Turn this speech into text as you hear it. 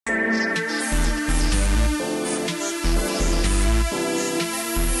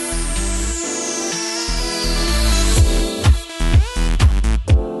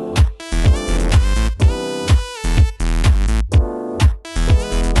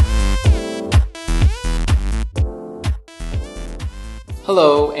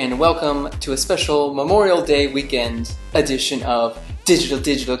Hello and welcome to a special Memorial Day weekend edition of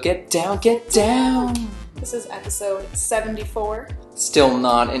Digital Get Down, Get Down. This is episode 74. Still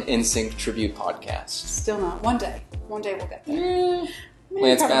not an NSYNC tribute podcast. Still not. One day we'll get there.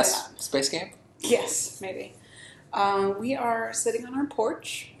 Space Camp? Yes, maybe. We are sitting on our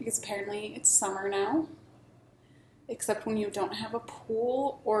porch because apparently it's summer now. Except when you don't have a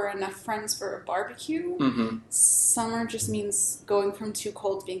pool or enough friends for a barbecue. Mm-hmm. Summer just means going from too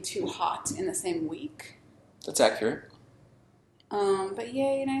cold to being too hot in the same week. That's accurate. But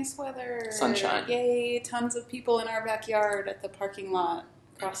yay, nice weather. Sunshine. Yay, tons of people in our backyard at the parking lot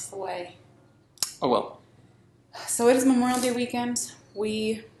across the way. Oh well. So it is Memorial Day weekend.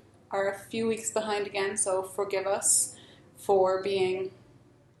 We are a few weeks behind again, so forgive us for being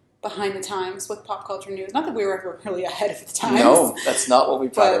behind the times with pop culture news. Not that we were ever really ahead of the times. No, that's not what we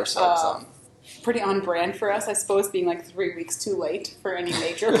pride ourselves on. Pretty on brand for us, I suppose, being like 3 weeks too late for any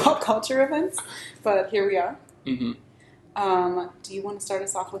major pop culture events. But here we are. Mm-hmm. Do you want to start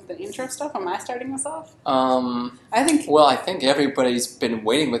us off with the intro stuff? Am I starting us off? I think everybody's been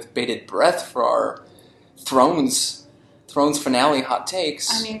waiting with bated breath for our Thrones finale hot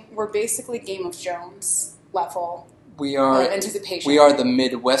takes. I mean, we're basically Game of Thrones level. We are anticipation. We are the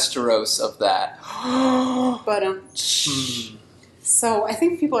Midwesteros of that. But so I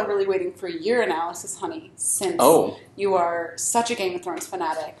think people are really waiting for your analysis, honey, since you are such a Game of Thrones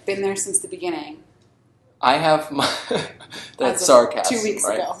fanatic, been there since the beginning. I have that's sarcasm. 2 weeks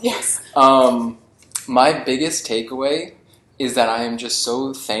right? ago, yes. My biggest takeaway is that I am just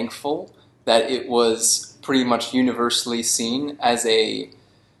so thankful that it was pretty much universally seen as a,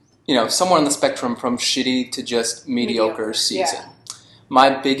 somewhere on the spectrum from shitty to just mediocre season. Yeah. My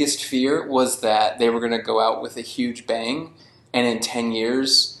biggest fear was that they were going to go out with a huge bang, and in 10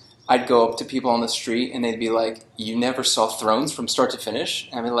 years, I'd go up to people on the street and they'd be like, "You never saw Thrones from start to finish?"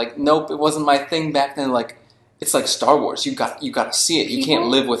 And I'd be like, "Nope, it wasn't my thing back then." Like, it's like Star Wars. You got to see it. You can't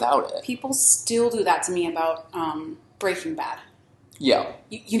live without it. People still do that to me about Breaking Bad. Yeah.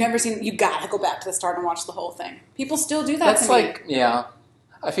 You never seen. You got to go back to the start and watch the whole thing. People still do that. To me. Yeah.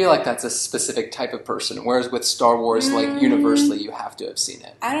 I feel like that's a specific type of person. Whereas with Star Wars, universally, you have to have seen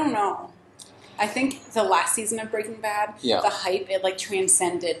it. I don't know. I think the last season of Breaking Bad, the hype, it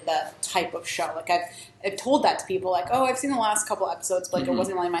transcended the type of show. Like I've told that to people, like, oh, I've seen the last couple episodes, but it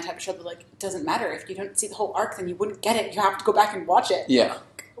wasn't really my type of show. But it doesn't matter if you don't see the whole arc, then you wouldn't get it. You have to go back and watch it. Yeah.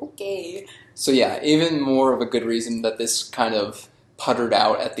 Okay. So even more of a good reason that this kind of puttered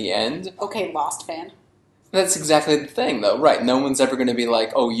out at the end. Okay, Lost fan. That's exactly the thing, though, right? No one's ever going to be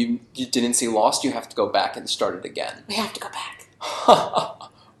like, "Oh, you didn't see Lost. You have to go back and start it again." We have to go back.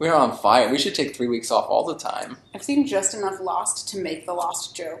 We're on fire. We should take 3 weeks off all the time. I've seen just enough Lost to make the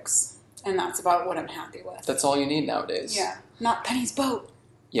Lost jokes, and that's about what I'm happy with. That's all you need nowadays. Yeah. Not Penny's boat.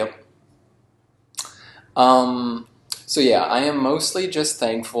 Yep. I am mostly just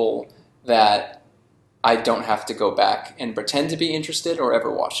thankful that I don't have to go back and pretend to be interested or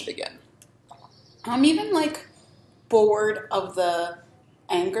ever watch it again. I'm even, bored of the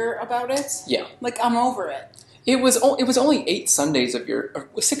anger about it. Yeah. I'm over it. It was only 6 Sundays of your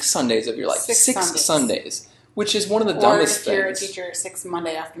life. 6 Sundays, which is one of the dumbest things. Or if you're a teacher, 6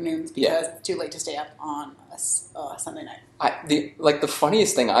 Monday afternoons because it's too late to stay up on a Sunday night. The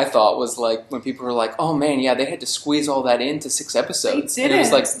funniest thing I thought was when people were like, "Oh man, yeah, they had to squeeze all that into 6 episodes." They didn't.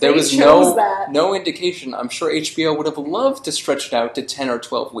 And it was there was no indication. I'm sure HBO would have loved to stretch it out to 10 or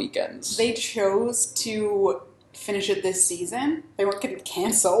 12 weekends. They chose to finish it this season. They weren't getting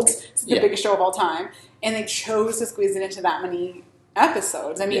canceled. It's the biggest show of all time. And they chose to squeeze it into that many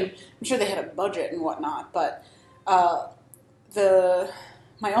episodes. I mean, I'm sure they had a budget and whatnot, but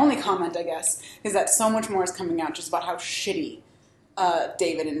my only comment, I guess, is that so much more is coming out just about how shitty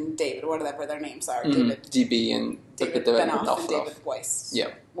David and David, whatever their names are, David DB and David Benoff and David Weiss,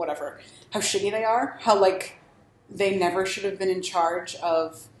 whatever, how shitty they are, how they never should have been in charge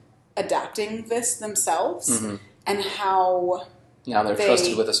of adapting this themselves, and how now they're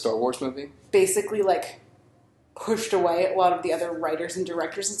trusted with a Star Wars movie. Basically, pushed away a lot of the other writers and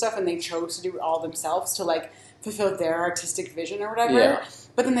directors and stuff, and they chose to do it all themselves to fulfill their artistic vision or whatever. Yeah.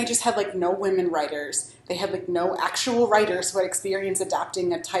 But then they just had no women writers. They had no actual writers who had experience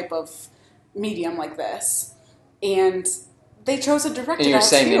adapting a type of medium like this, and they chose a director. And you're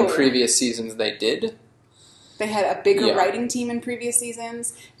saying in previous seasons they did? They had a bigger writing team in previous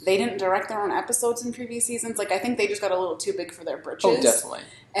seasons. They didn't direct their own episodes in previous seasons. I think they just got a little too big for their britches. Oh, definitely.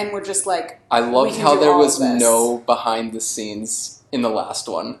 And we're just I loved how there was no behind the scenes in the last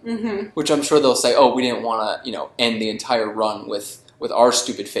one, which I'm sure they'll say, "Oh, we didn't want to, end the entire run with our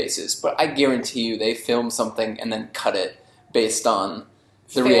stupid faces." But I guarantee you, they filmed something and then cut it based on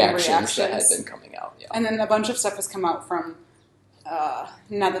the reactions that had been coming out. Yeah. And then a bunch of stuff has come out from,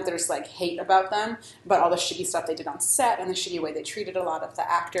 not that there's like hate about them, but all the shitty stuff they did on set and the shitty way they treated a lot of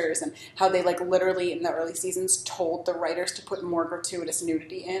the actors and how they like literally in the early seasons told the writers to put more gratuitous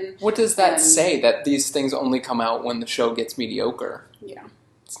nudity in. What does that say? That these things only come out when the show gets mediocre? Yeah.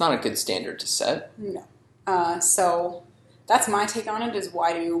 It's not a good standard to set. No. So that's my take on it, is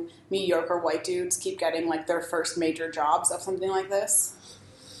why do mediocre white dudes keep getting like their first major jobs of something like this?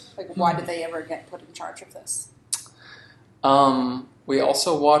 Like, why did they ever get put in charge of this? We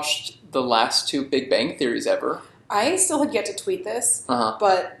also watched the last 2 Big Bang Theories ever. I still have yet to tweet this,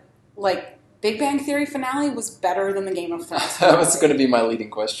 but like Big Bang Theory finale was better than the Game of Thrones finale. That was going to be my leading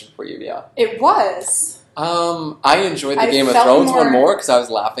question for you, yeah. It was. I enjoyed the Game of Thrones one more because I was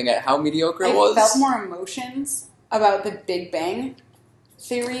laughing at how mediocre it was. I felt more emotions about the Big Bang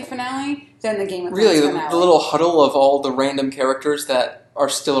Theory finale than the Game of Thrones finale. Really, the little huddle of all the random characters that are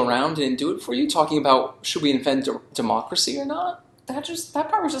still around didn't do it for you? Talking about, should we invent democracy or not? That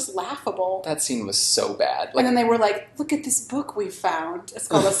part was just laughable. That scene was so bad. Like, and then they were like, look at this book we found. It's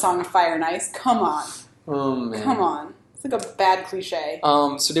called A Song of Fire and Ice. Come on. Oh, man. Come on. It's like a bad cliche.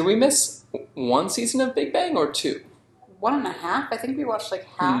 So did we miss 1 season of Big Bang or 2? 1.5. I think we watched like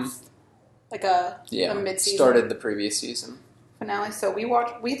half. Like a mid-season. Started the previous season. Finale. So we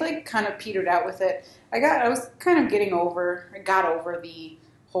like kind of petered out with it. I got over the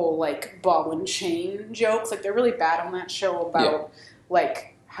whole like ball and chain jokes. Like they're really bad on that show about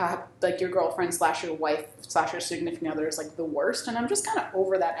like how like your girlfriend / your wife / your significant other is like the worst, and I'm just kind of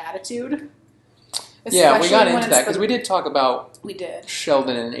over that attitude. Yeah, we got into that because we did talk about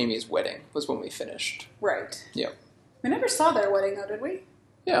Sheldon and Amy's wedding was when we finished. Right. Yeah. We never saw their wedding though, did we?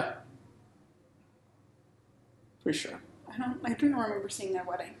 Yeah. Pretty sure. I didn't remember seeing their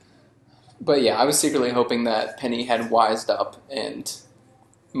wedding. But yeah, I was secretly hoping that Penny had wised up and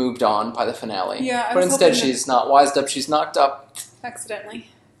moved on by the finale. Yeah, but instead she's not wised up, she's knocked up. Accidentally.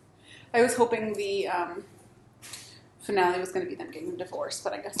 I was hoping the finale was going to be them getting divorced,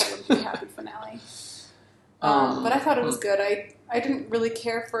 but I guess that wouldn't be a happy finale. But I thought it was good. I didn't really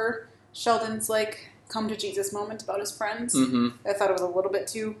care for Sheldon's like come to Jesus moment about his friends. Mm-hmm. I thought it was a little bit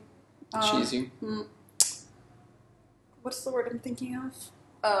too cheesy. What's the word I'm thinking of?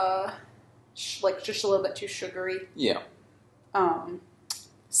 Like just a little bit too sugary. Yeah.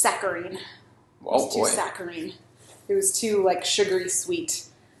 Saccharine. Oh, it was too saccharine. It was too like sugary sweet.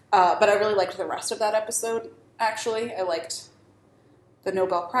 But I really liked the rest of that episode. Actually, I liked the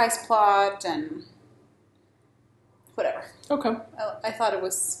Nobel Prize plot and whatever. Okay. I thought it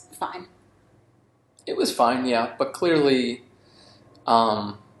was fine. It was fine, yeah, but clearly,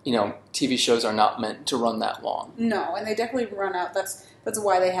 TV shows are not meant to run that long. No, and they definitely run out. That's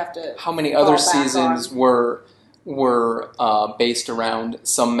why they have to. How many other seasons were based around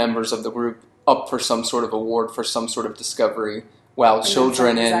some members of the group up for some sort of award for some sort of discovery, while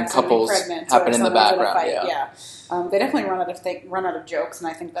children and couples happen in the background? Yeah. They definitely run out of jokes, and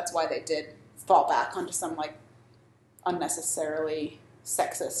I think that's why they did fall back onto some like unnecessarily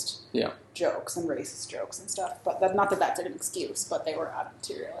sexist jokes and racist jokes and stuff. But not that that's an excuse, but they were out of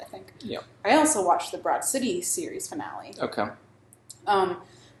material, I think. Yeah. I also watched the Broad City series finale. Okay.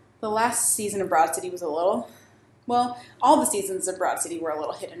 The last season of Broad City was all the seasons of Broad City were a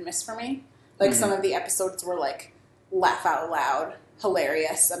little hit and miss for me. Like some of the episodes were like laugh out loud,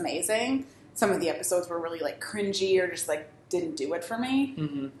 hilarious, amazing. Some of the episodes were really like cringy or just like didn't do it for me.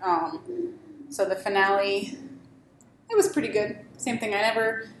 Mm-hmm. So the finale, it was pretty good. Same thing. I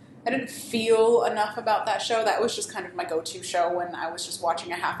didn't feel enough about that show. That was just kind of my go-to show when I was just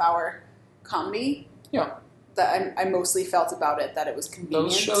watching a half-hour comedy. Yeah. That I mostly felt about it that it was convenient.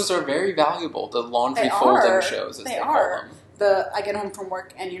 Those shows are very valuable. The laundry folding shows, as they call them. I get home from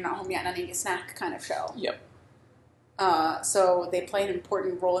work and you're not home yet and I need a snack kind of show. Yep. So they play an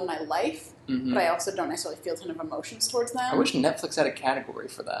important role in my life, but I also don't necessarily feel a ton of emotions towards them. I wish Netflix had a category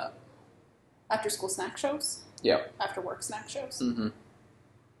for that. After school snack shows? Yeah. After work snack shows? Mm-hmm.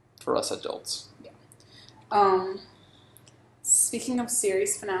 For us adults. Yeah. Speaking of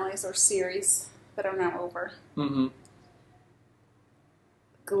series finales or series that are now over. Mm-hmm.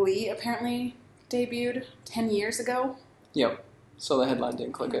 Glee apparently debuted 10 years ago. Yep. So the headline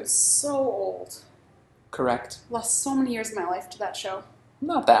didn't click it. So old. Correct. Lost so many years of my life to that show.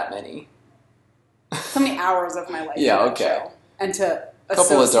 Not that many. So many hours of my life to that show. And to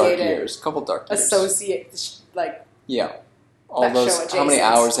couple dark years. Associate, like... Yeah. All those... How many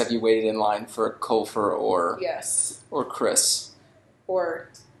hours have you waited in line for Kofor or... Yes. Or Chris? Or,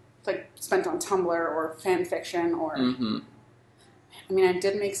 like, spent on Tumblr or fan fiction or... Mm-hmm. I mean, I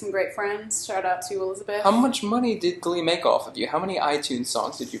did make some great friends. Shout out to Elizabeth. How much money did Glee make off of you? How many iTunes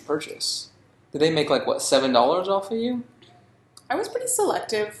songs did you purchase? Did they make like, what, $7 off of you? I was pretty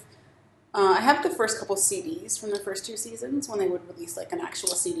selective. I have the first couple CDs from the first 2 seasons when they would release like an actual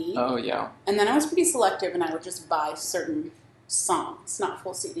CD. Oh, yeah. And then I was pretty selective and I would just buy certain songs, not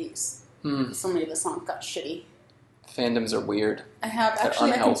full CDs. So many of the songs got shitty. Fandoms are weird. I have,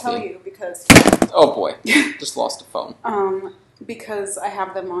 actually, I can tell you because... Oh boy, just lost a phone. Because I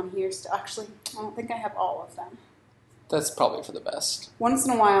have them on here. Actually, I don't think I have all of them. That's probably for the best. Once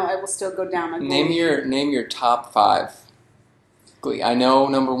in a while, I will still go down. Name your top 5 Glee. I know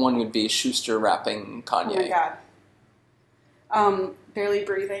number 1 would be Schuster rapping Kanye. Oh my god. Barely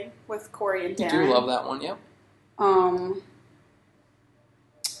Breathing with Corey and Darren. You do love that one, yep.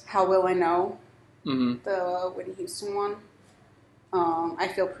 How Will I Know? Mm-hmm. The Whitney Houston one. I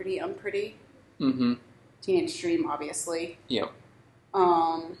Feel Pretty Unpretty. Mm-hmm. Teenage Dream, obviously. Yep.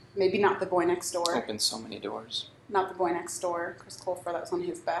 Maybe Not the Boy Next Door. Opened so many doors. Not the Boy Next Door. Chris Colfer, that was one of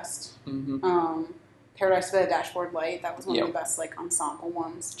his best. Mm-hmm. Paradise by the Dashboard Light, that was one of the best like ensemble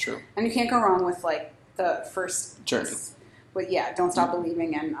ones. True. And you can't go wrong with like the first Journey. But yeah, Don't Stop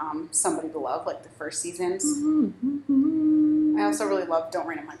Believing and Somebody to Love, like the first seasons. Mm-hmm. I also really love Don't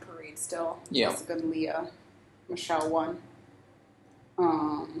Rain on My Parade still. Yeah. It's a good Leah Michelle one.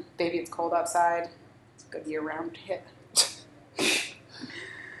 Baby It's Cold Outside. It's a good year-round hit.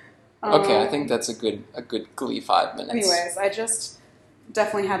 Okay, I think that's a good Glee 5 minutes. Anyways, I just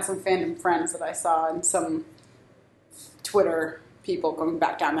definitely had some fandom friends that I saw and some Twitter people going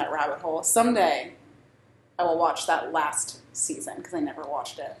back down that rabbit hole. Someday, I will watch that last season because I never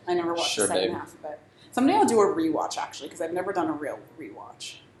watched it. I never watched the second half of it. Someday I'll do a rewatch actually because I've never done a real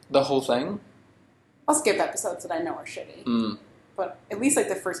rewatch. The whole thing? I'll skip episodes that I know are shitty, but at least like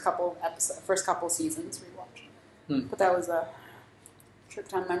the first couple seasons rewatch. But that was a trip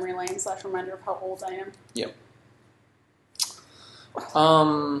down memory lane / reminder of how old I am. Yep.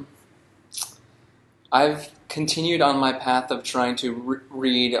 I've continued on my path of trying to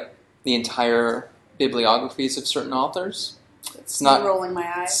read the entire bibliographies of certain authors. It's not rolling my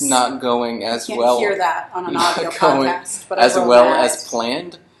eyes. It's not going as I well. Hear that on an audio podcast, but as well as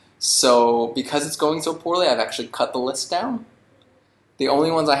planned. So because it's going so poorly, I've actually cut the list down. The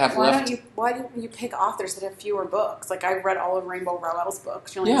only ones I have left. Why don't you pick authors that have fewer books? Like I read all of Rainbow Rowell's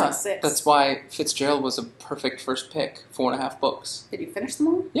books. She only has like 6. That's why Fitzgerald was a perfect first pick. 4.5 books. Did you finish them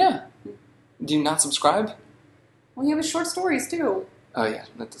all? Yeah. Do you not subscribe? Well, you have his short stories too. Oh yeah,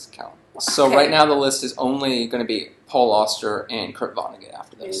 that doesn't count. So right now the list is only going to be Paul Auster and Kurt Vonnegut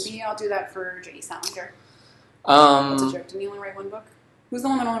after this. Maybe I'll do that for J.D. Salinger. That's a joke. Didn't he only write 1 book? Who's the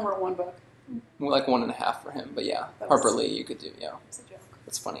one that only wrote 1 book? Like 1.5 for him, but yeah. Harper Lee you could do, yeah. That's a joke.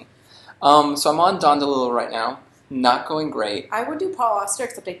 That's funny. So I'm on Don DeLillo right now. Not going great. I would do Paul Auster,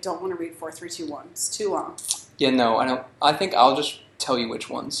 except I don't want to read 4-3-2-1. It's too long. Yeah, no, I don't. I think I'll just tell you which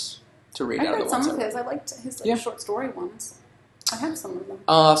ones to read. I read some of his. I liked his short story ones. I have some of them.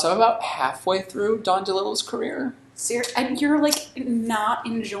 So I'm about halfway through Don DeLillo's career. And you're like not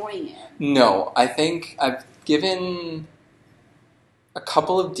enjoying it. No, I think I've given a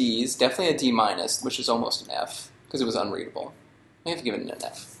couple of Ds, definitely a D-, which is almost an F because it was unreadable. I have given it an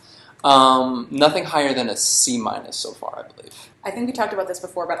F. Nothing higher than a C- so far, I believe. I think we talked about this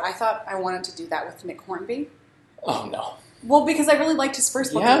before, but I thought I wanted to do that with Nick Hornby. Oh no. Well, because I really liked his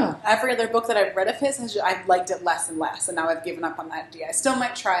first book. Yeah. Every other book that I've read of his, I've liked it less and less, and now I've given up on that idea. I still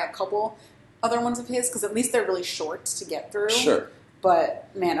might try a couple other ones of his, because at least they're really short to get through. Sure. But,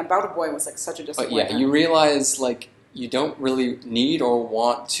 man, About a Boy was like such a disappointment. But yeah, you realize, like, you don't really need or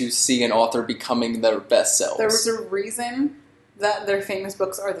want to see an author becoming their best selves. There was a reason that their famous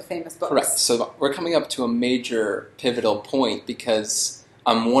books are the famous books. Correct. So we're coming up to a major pivotal point because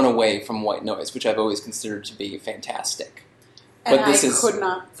I'm one away from White Noise, which I've always considered to be fantastic. And but this could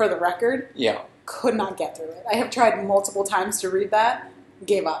not, for the record, could not get through it. I have tried multiple times to read that,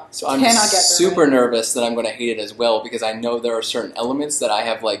 gave up. So I'm super nervous that I'm going to hate it as well because I know there are certain elements that I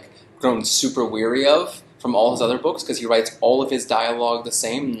have like grown super weary of from all his other books because he writes all of his dialogue the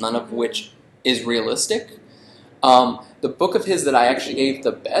same, none of which is realistic. The book of his that I actually gave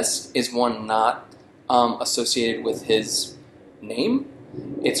the best is one not associated with his name.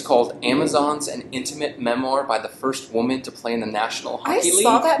 It's called Amazons, an Intimate Memoir by the First Woman to Play in the National Hockey League. I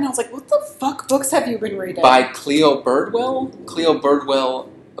saw that and I was like, what the fuck books have you been reading? By Cleo Birdwell. Cleo Birdwell,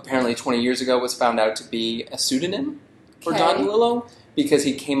 apparently 20 years ago, was found out to be a pseudonym for Don DeLillo because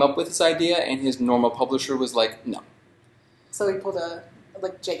he came up with this idea and his normal publisher was like, no. So he pulled a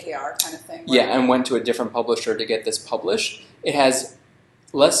like JKR kind of thing. Right? Yeah, and went to a different publisher to get this published. It has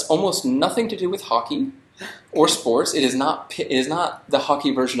almost nothing to do with hockey. or sports. It is not. It is not the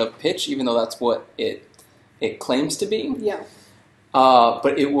hockey version of Pitch, even though that's what it claims to be. Yeah.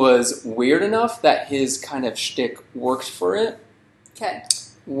 But it was weird enough that his kind of shtick worked for it. Okay.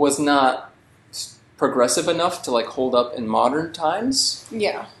 Was not progressive enough to like hold up in modern times.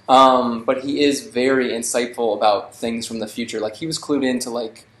 Yeah. But he is very insightful about things from the future. Like he was clued into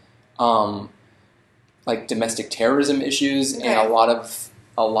like domestic terrorism issues and a lot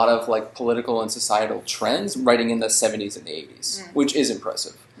of like political and societal trends writing in the 70s and the 80s, which is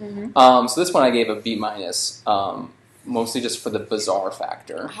impressive. Mm-hmm. So this one I gave a B-, mostly just for the bizarre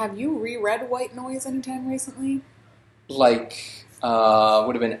factor. Have you reread White Noise anytime recently? Like,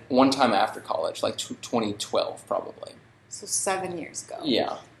 would have been one time after college, like 2012 probably. So 7 years ago.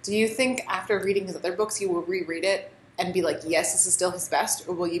 Yeah. Do you think after reading his other books you will reread it and be like, yes, this is still his best?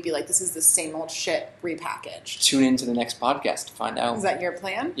 Or will you be like, this is the same old shit repackaged? Tune into the next podcast to find out. Is that your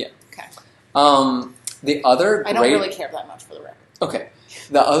plan? Yeah. Okay. The other I don't really care that much for the record. Okay.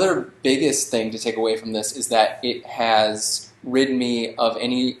 The other biggest thing to take away from this is that it has rid me of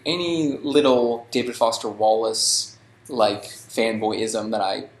any little David Foster Wallace like fanboyism that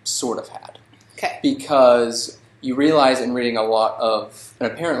I sort of had. Okay. Because you realize in reading a lot of,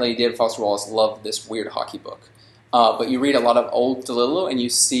 and apparently David Foster Wallace loved this weird hockey book, but you read a lot of old DeLillo and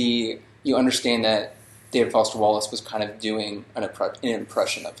you understand that David Foster Wallace was kind of doing an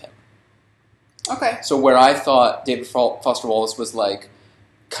impression of him. Okay. So where I thought David Foster Wallace was like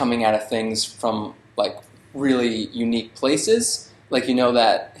coming out of things from like really unique places, like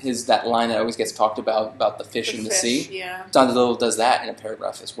that line that always gets talked about the fish in the sea. Yeah. Don DeLillo does that in a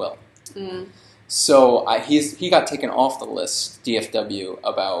paragraph as well. Mm. So he got taken off the list,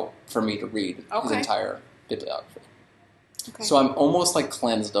 DFW, for me to read his entire bibliography. Okay. So I'm almost like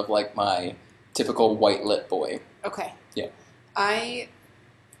cleansed of like my typical white lit boy. Okay. Yeah. I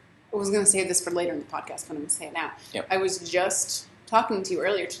was going to save this for later in the podcast, but I'm going to say it now. Yep. I was just talking to you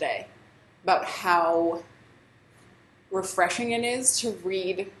earlier today about how refreshing it is to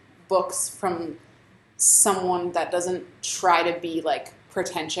read books from someone that doesn't try to be like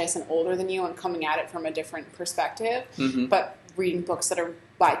pretentious and older than you and coming at it from a different perspective, but reading books that are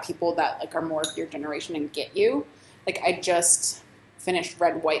by people that like are more of your generation and get you. Like I just finished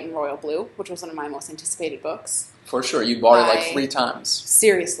Red, White, and Royal Blue, which was one of my most anticipated books. For sure. You bought it like 3 times.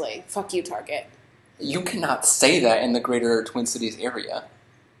 Seriously. Fuck you, Target. You cannot say that in the greater Twin Cities area.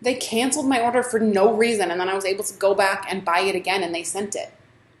 They canceled my order for no reason, and then I was able to go back and buy it again, and they sent it.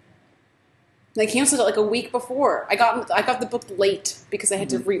 They canceled it like a week before. I got the book late because I had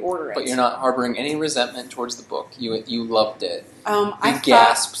to reorder it. But you're not harboring any resentment towards the book. You loved it. I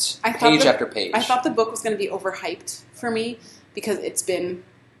gasped page after page. I thought the book was going to be overhyped for me because it's been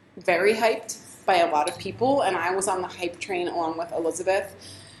very hyped by a lot of people, and I was on the hype train along with Elizabeth,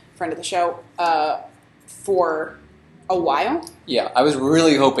 friend of the show, for a while. Yeah, I was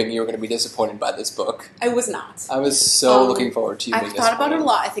really hoping you were going to be disappointed by this book. I was not. I was so looking forward to you being disappointed. I've thought about it a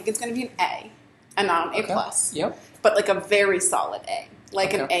lot. I think it's going to be an A, and not an A+. Yep. But like a very solid A.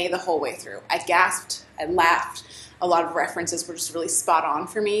 Like an A the whole way through. I gasped. I laughed. A lot of references were just really spot on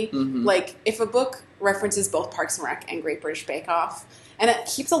for me. Mm-hmm. Like, if a book references both Parks and Rec and Great British Bake Off, and it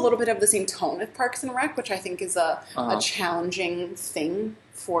keeps a little bit of the same tone of Parks and Rec, which I think is a challenging thing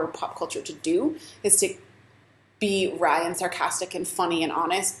for pop culture to do, is to be wry and sarcastic and funny and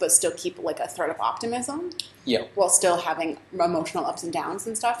honest, but still keep like a thread of optimism. Yeah. While still having emotional ups and downs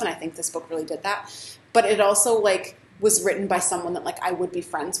and stuff, and I think this book really did that. But it also like was written by someone that like I would be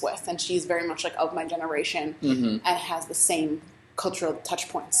friends with, and she's very much like of my generation and has the same cultural touch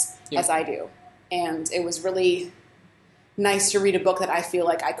points as I do. And it was really nice to read a book that I feel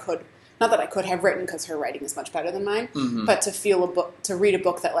like I could, not that I could have written because her writing is much better than mine, but to read a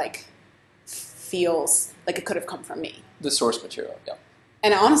book that like feels like it could have come from me. The source material, yeah.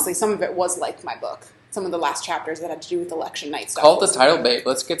 And honestly, some of it was like my book. Some of the last chapters that had to do with election night stuff. Call it the title, babe.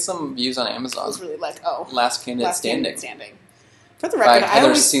 Let's get some views on Amazon. I was really like, Last Candidate Standing. For the record,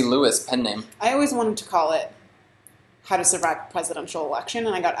 Heather C. Lewis, pen name. I always wanted to call it How to Survive a Presidential Election,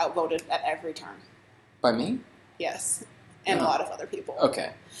 and I got outvoted at every turn. By me? Yes. And a lot of other people. Okay.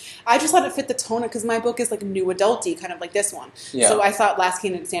 I just let it fit the tone because my book is like new adulty, kind of like this one. Yeah. So I thought Last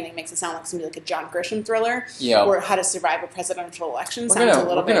Candidate Standing makes it sound like something like a John Grisham thriller. Yeah. Or How to Survive a Presidential Election sounds a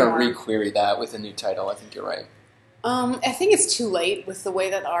little bit more. We're going to re-query that with a new title. I think you're right. I think it's too late with the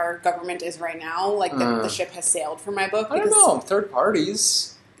way that our government is right now. Like the ship has sailed for my book. I don't know. Third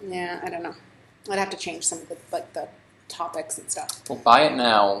parties. Yeah, I don't know. I'd have to change some of the topics and stuff. Well, buy it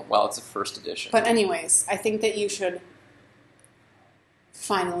now while it's a first edition. But anyways, I think that you should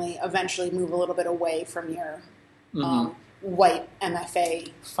finally, eventually move a little bit away from your white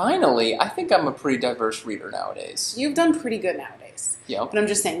MFA. Finally, I think I'm a pretty diverse reader nowadays. You've done pretty good nowadays. Yeah. But I'm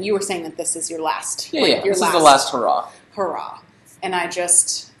just saying, you were saying that this is your last. Yeah, yeah. This is the last hurrah. Hurrah. And I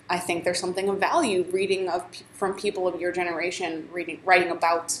think there's something of value reading from people of your generation, writing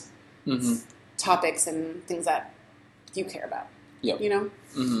about topics and things that you care about. Yep. You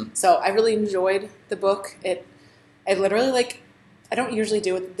know? So I really enjoyed the book. I literally, I don't usually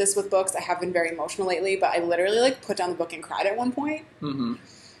do this with books. I have been very emotional lately, but I literally, put down the book and cried at one point.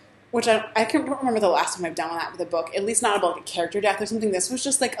 Which I can't remember the last time I've done that with a book. At least not about a character death or something. This was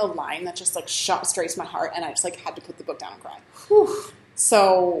just, a line that just, shot straight to my heart, and I just, had to put the book down and cry. Whew.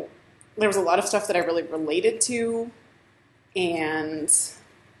 So there was a lot of stuff that I really related to, and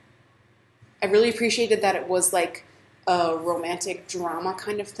I really appreciated that it was, a romantic drama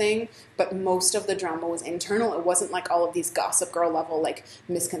kind of thing, but most of the drama was internal. It wasn't all of these Gossip Girl level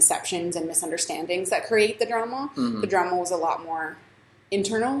misconceptions and misunderstandings that create the drama. The drama was a lot more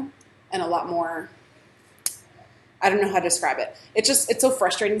internal and a lot more, I don't know how to describe it. It's so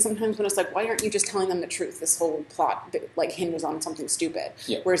frustrating sometimes when it's why aren't you just telling them the truth? This whole plot hinges on something stupid.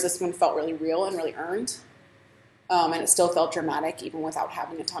 Yeah. Whereas this one felt really real and really earned. And it still felt dramatic even without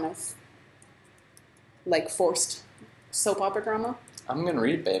having a ton of forced soap opera drama. I'm going to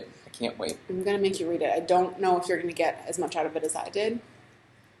read it, babe. I can't wait. I'm going to make you read it. I don't know if you're going to get as much out of it as I did.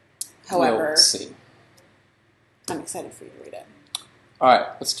 However, we'll see. I'm excited for you to read it. All right,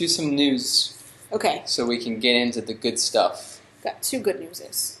 let's do some news. Okay. So we can get into the good stuff. Got 2 good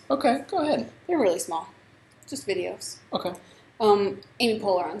newses. Okay, go ahead. They're really small. Just videos. Okay. Amy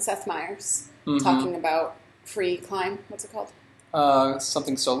Poehler and Seth Meyers talking about Free Climb. What's it called?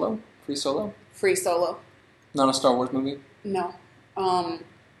 Something Solo? Free Solo? Free Solo. Not a Star Wars movie? No.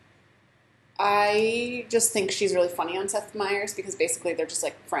 I just think she's really funny on Seth Meyers because basically they're just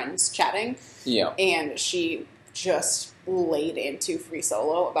friends chatting. Yeah. And she just laid into Free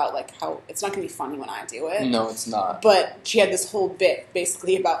Solo about how it's not going to be funny when I do it. No, it's not. But she had this whole bit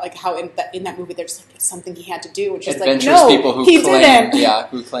basically about how in that movie there's it's something he had to do, which is adventurous people who claim,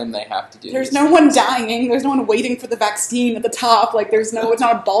 who claim they have to do. There's no one dying. There's no one waiting for the vaccine at the top. It's not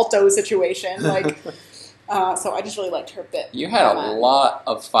a Balto situation. So I just really liked her bit. You had a lot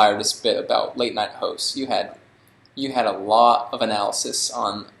of fire to spit about late night hosts. You had a lot of analysis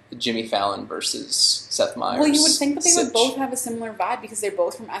on Jimmy Fallon versus Seth Meyers. Well, you would think that they would both have a similar vibe because they're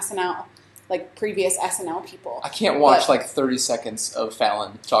both from SNL, previous SNL people. I can't watch 30 seconds of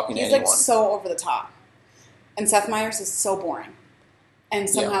Fallon talking to anyone. He's so over the top. And Seth Meyers is so boring. And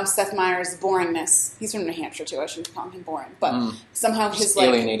somehow Seth Meyers' boringness, he's from New Hampshire too, I shouldn't call him boring, but somehow his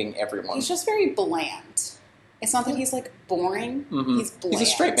alienating everyone. He's just very bland. It's not that he's boring, he's bland. He's a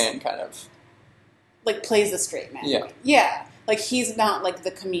straight man kind of. Plays a straight man. Yeah. Yeah. He's not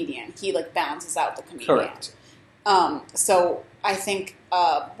the comedian. He balances out the comedian. Correct. So I think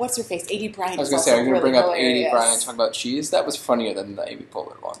what's her face? A.D. Bryant. I was going to say, are you going to bring up A.D. Bryant talking about cheese? That was funnier than the Amy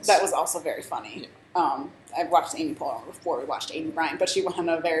Poehler ones. That was also very funny. Yeah. I've watched Amy Poehler before we watched A.D. Bryant, but she went on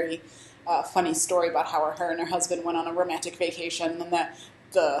a very funny story about how her and her husband went on a romantic vacation, and that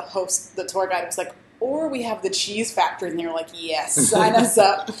the host, the tour guide, was or we have the cheese factory, and they were yes, sign us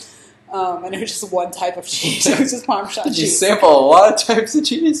up. And it was just one type of cheese. It was just Parmesan cheese. Did you sample a lot of types of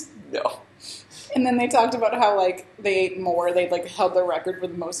cheese? No. And then they talked about how, they ate more. They held the record for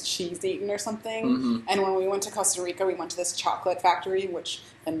the most cheese eaten or something. Mm-hmm. And when we went to Costa Rica, we went to this chocolate factory, which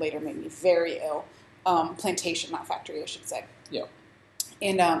then later made me very ill. Plantation, not factory, I should say. Yeah.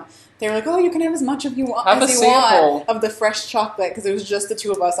 And they were oh, you can have as much as you want of the fresh chocolate, because it was just the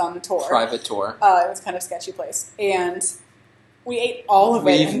 2 of us on the tour. Private tour. It was kind of a sketchy place. And we ate all of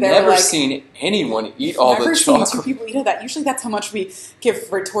it. We've never seen anyone eat all the chocolate. Never seen 2 people eat that. Usually that's how much we give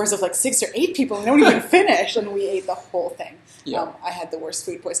for tours of 6 or 8 people. We don't even finish, and we ate the whole thing. Yeah. I had the worst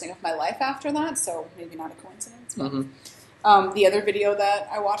food poisoning of my life after that, so maybe not a coincidence. But, Mm-hmm. The other video that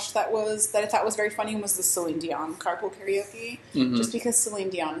I watched that I thought was very funny was the Celine Dion carpool karaoke. Mm-hmm. Just because Celine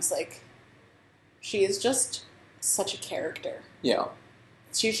Dion is she is just such a character. Yeah.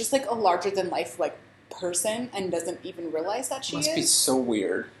 She's just a larger than life person and doesn't even realize that she Must be so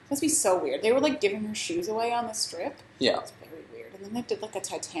weird. Must be so weird. They were giving her shoes away on the strip. Yeah. It's very weird. And then they did a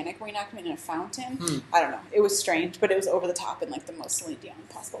Titanic reenactment in a fountain. I don't know. It was strange, but it was over the top in the most Celine Dion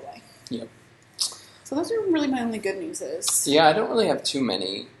possible way. Yep. So those are really my only good newses. Yeah, I don't really have too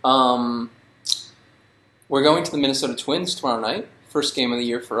many. We're going to the Minnesota Twins tomorrow night. First game of the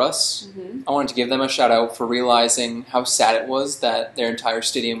year for us. Mm-hmm. I wanted to give them a shout out for realizing how sad it was that their entire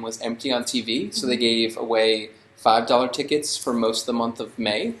stadium was empty on TV. So they gave away $5 tickets for most of the month of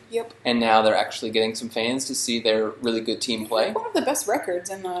May. Yep. And now they're actually getting some fans to see their really good team play. One of the best records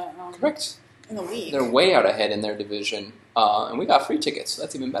in the correct in the league. They're way out ahead in their division, and we got free tickets, so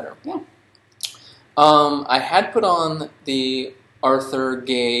that's even better. Yeah. I had put on the Arthur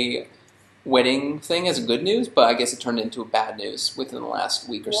Gay wedding thing as good news, but I guess it turned into bad news within the last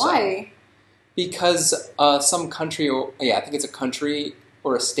week or so. Why? Because some country, I think it's a country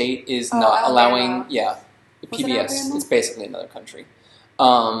or a state is not Alabama. allowing, Was it PBS, Alabama? it's basically another country,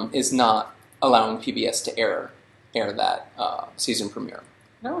 is not allowing PBS to air that season premiere.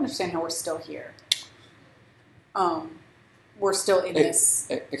 I don't understand how we're still here. We're still in this.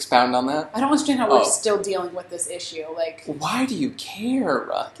 Expound on that? I don't understand how we're still dealing with this issue. Like, why do you care?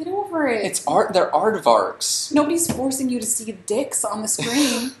 Get over it. It's art. They're aardvarks. Nobody's forcing you to see dicks on the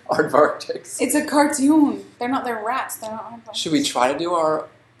screen. Aardvark dicks. It's a cartoon. They're rats. They're not aardvarks. Should we try to do our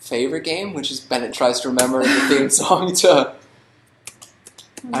favorite game, which is Bennett tries to remember the theme song to...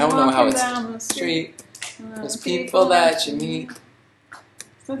 I don't know how it's... Down the street. There's people that you meet.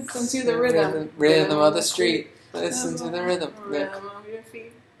 Listen to the rhythm. Rhythm of the street. Listen to the rhythm. Rhythm of your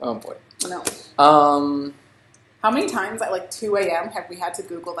feet. Oh boy. No. Um. How many times at like 2 a.m. have we had to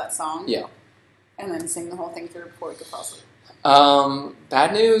Google that song? Yeah. And then sing the whole thing through before we could fall asleep?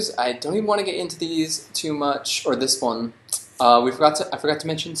 Bad news. I don't even want to get into these too much, or this one. I forgot to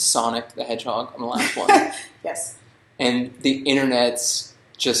mention Sonic the Hedgehog on the last one. Yes. And the internet's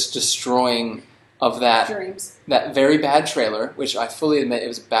just destroying of that Dreams. That very bad trailer, which I fully admit it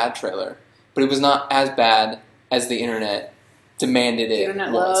was a bad trailer, but it was not as bad as the internet demanded it. The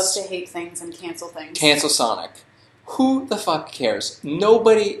internet loves to hate things and cancel things. Cancel Sonic. Who the fuck cares?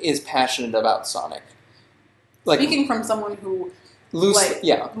 Nobody is passionate about Sonic. Like, speaking from someone who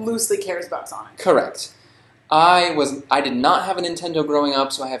loosely cares about Sonic. Correct. I did not have a Nintendo growing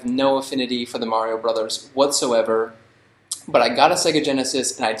up, so I have no affinity for the Mario Brothers whatsoever. But I got a Sega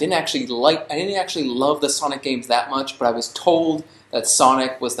Genesis, and I didn't actually love the Sonic games that much, but I was told that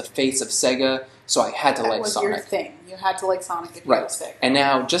Sonic was the face of Sega, so I had to like Sonic. That was your thing. You had to like Sonic if you were sick. And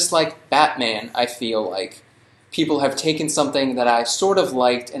now, just like Batman, I feel like people have taken something that I sort of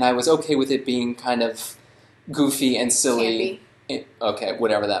liked, and I was okay with it being kind of goofy and silly. Okay,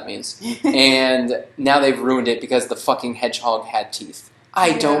 whatever that means. And now they've ruined it because the fucking hedgehog had teeth.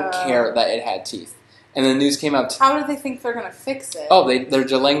 I don't care that it had teeth. And the news came out. How do they think they're going to fix it? Oh, they're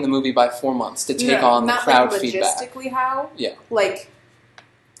delaying the movie by 4 months to take on the crowd feedback. Logistically, how? Yeah. Like,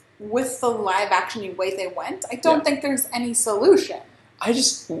 with the live action way they went, I don't think there's any solution. I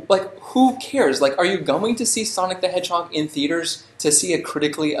just, who cares? Like, are you going to see Sonic the Hedgehog in theaters to see a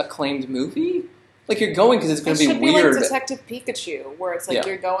critically acclaimed movie? Like, you're going because it's going to be weird. It should be like Detective Pikachu, where it's like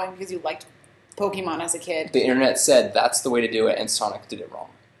you're going because you liked Pokemon as a kid. The internet said that's the way to do it, and Sonic did it wrong.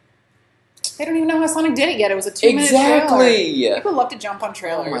 They don't even know how Sonic did it yet. It was a 2-minute trailer. People love to jump on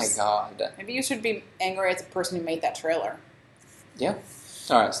trailers. Oh my god. Maybe you should be angry at the person who made that trailer. Yeah.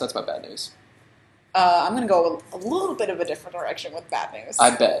 Alright, so that's my bad news. I'm going to go a little bit of a different direction with bad news.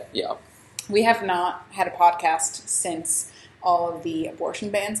 I bet, yeah. We have not had a podcast since all of the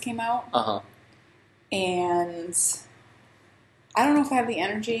abortion bans came out. Uh-huh. And I don't know if I have the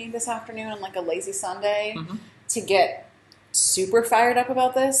energy this afternoon on like a lazy Sunday to get super fired up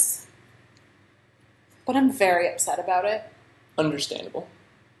about this. But I'm very upset about it. Understandable.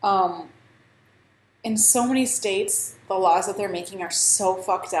 In so many states, the laws that they're making are so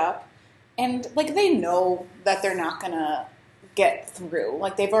fucked up. And, like, they know that they're not going to get through.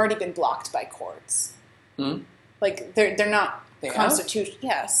 Like, they've already been blocked by courts. Hmm? Like, they're not constitution.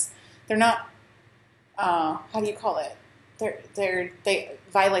 Yes. They're not, how do you call it? They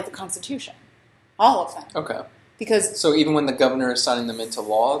violate the Constitution. All of them. Okay. Because so even when the governor is signing them into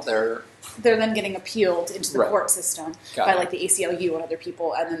law, they're then getting appealed into the court system by like the ACLU and other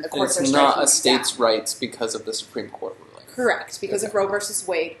people, and then the courts are striking them down. It's not a state's rights because of the Supreme Court ruling. Correct, because of Roe versus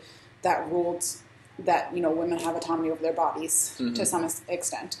Wade, that ruled that women have autonomy over their bodies to some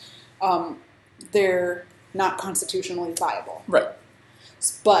extent. They're not constitutionally viable, right?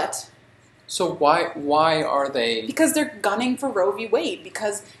 But so why are they? Because they're gunning for Roe v. Wade,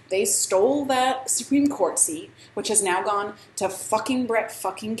 because they stole that Supreme Court seat, which has now gone to fucking Brett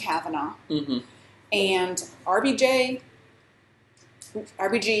fucking Kavanaugh. Mm-hmm. And RBG,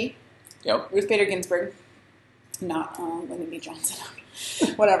 Ruth Bader Ginsburg, not Lyndon B. Johnson,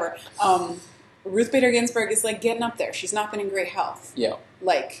 whatever. Ruth Bader Ginsburg is like getting up there. She's not been in great health. Yeah.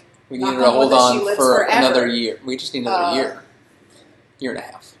 Like, we need her to hold on for another year. We just need another year and a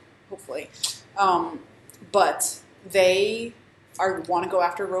half. Hopefully. But they want to go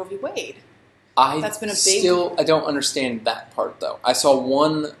after Roe v. Wade. That's been a big... I don't understand that part, though. I saw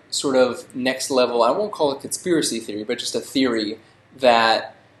one sort of next level, I won't call it conspiracy theory, but just a theory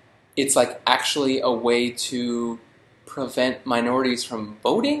that it's like actually a way to prevent minorities from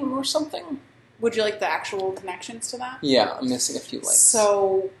voting or something. Would you like the actual connections to that? Yeah, I'm missing a few links.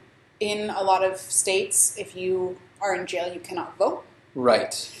 So, in a lot of states, if you are in jail, you cannot vote.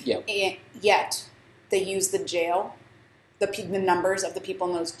 Right. Yep. And yet, they use the jail, the numbers of the people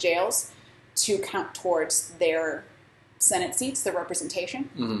in those jails, to count towards their Senate seats, their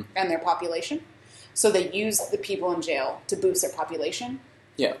representation, and their population. So they use the people in jail to boost their population.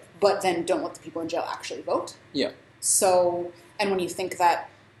 Yeah. But then don't let the people in jail actually vote. Yeah. So, and when you think that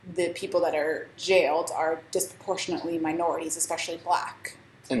the people that are jailed are disproportionately minorities, especially black.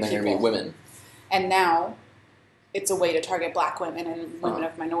 And they're going to be women. And now it's a way to target black women and women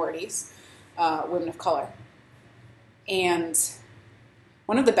of minorities, women of color. And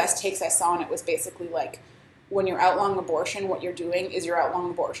one of the best takes I saw on it was basically like, when you're outlawing abortion, what you're doing is you're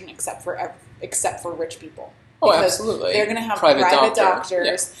outlawing abortion except for rich people. Oh, absolutely. They're going to have private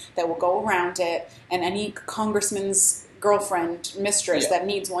doctors that will go around it, and any congressman's girlfriend, mistress that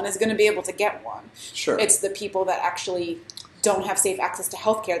needs one is going to be able to get one. Sure. It's the people that actually don't have safe access to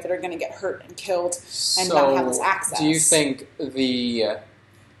healthcare that are going to get hurt and killed and not have this access. Do you think the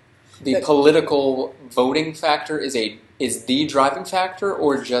political voting factor is the driving factor,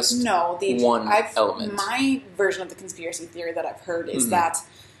 or just one element? My version of the conspiracy theory that I've heard is that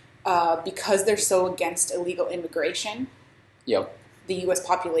because they're so against illegal immigration, the U.S.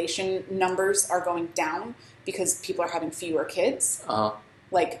 population numbers are going down because people are having fewer kids,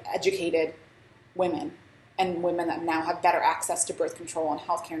 like educated women and women that now have better access to birth control and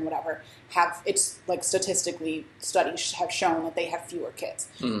healthcare and whatever it's like statistically studies have shown that they have fewer kids.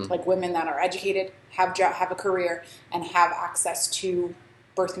 Like women that are educated, have a career, and have access to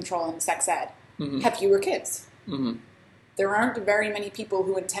birth control and sex ed have fewer kids. There aren't very many people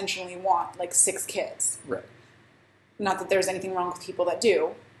who intentionally want like 6 kids. Right. Not that there's anything wrong with people that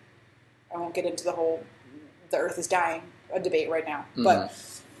do. I won't get into the whole the earth is dying a debate right now, but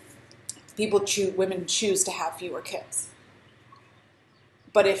women choose to have fewer kids.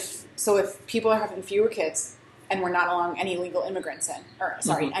 But if people are having fewer kids and we're not allowing any illegal immigrants in,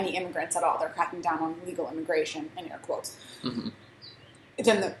 any immigrants at all, they're cracking down on legal immigration, in air quotes,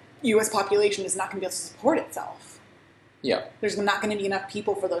 then the U.S. population is not going to be able to support itself. Yeah. There's not going to be enough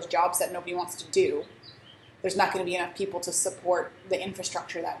people for those jobs that nobody wants to do. There's not going to be enough people to support the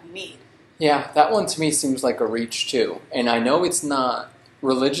infrastructure that we need. Yeah, that one to me seems like a reach too. And I know it's not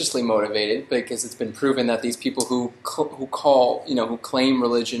religiously motivated, because it's been proven that these people who claim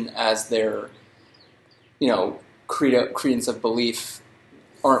religion as their, credence of belief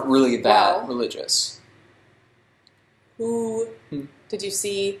aren't really that religious. Did you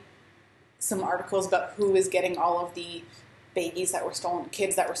see some articles about who is getting all of the kids that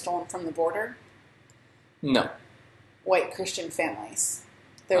were stolen from the border? No. White Christian families.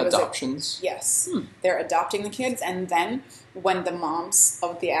 Adoptions? Yes. They're adopting the kids, and then when the moms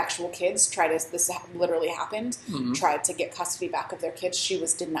of the actual kids this literally happened, tried to get custody back of their kids, she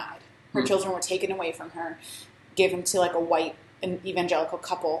was denied. Her children were taken away from her, given to like a white and evangelical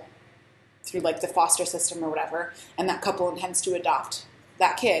couple through like the foster system or whatever, and that couple intends to adopt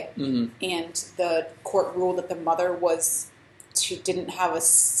that kid. And the court ruled that the mother didn't have a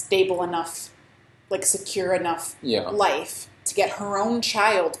stable enough, like secure enough life to get her own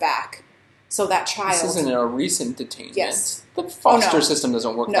child back. So that child... This isn't a recent detainment. Yes. The foster system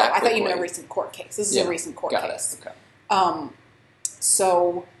doesn't work that quickly. No, I thought you meant a recent court case. This is a recent court case. Got it. Okay.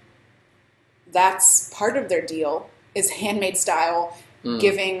 So that's part of their deal, is Handmaid style,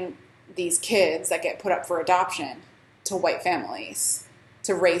 giving these kids that get put up for adoption to white families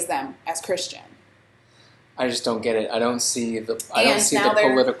to raise them as Christian. I just don't get it. I don't see the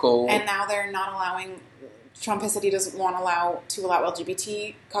political... And now they're not allowing... Trump has said he doesn't want to allow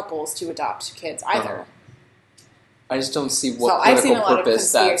LGBT couples to adopt kids either. I just don't see what political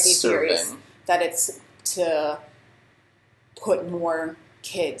purpose that's serving. That it's to put more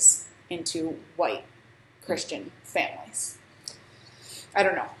kids into white Christian families. I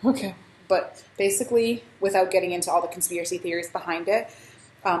don't know. Okay. But basically, without getting into all the conspiracy theories behind it,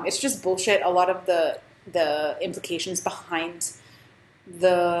 it's just bullshit. A lot of the implications behind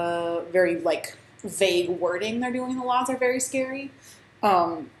the very, vague wording they're doing in the laws are very scary.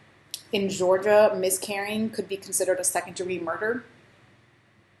 In Georgia, miscarrying could be considered a second-degree murder.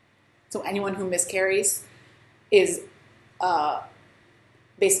 So anyone who miscarries is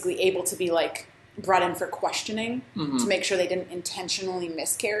basically able to be, brought in for questioning to make sure they didn't intentionally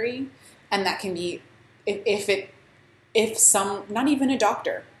miscarry. And that can be, not even a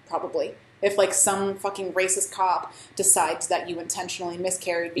doctor, probably. If, some fucking racist cop decides that you intentionally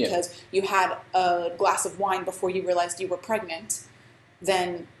miscarried because you had a glass of wine before you realized you were pregnant,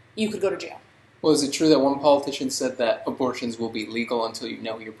 then you could go to jail. Well, is it true that one politician said that abortions will be legal until you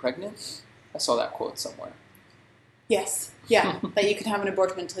know you're pregnant? I saw that quote somewhere. Yes. Yeah. That you can have an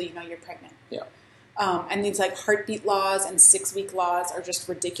abortion until you know you're pregnant. Yeah. And these like heartbeat laws and 6-week laws are just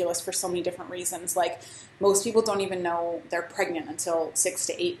ridiculous for so many different reasons. Like most people don't even know they're pregnant until 6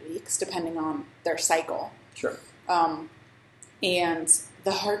 to 8 weeks, depending on their cycle. Sure. And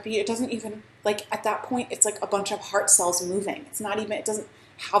the heartbeat, it doesn't even, like at that point, it's like a bunch of heart cells moving. It's not even, it doesn't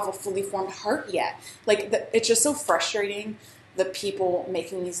have a fully formed heart yet. Like it's just so frustrating, the people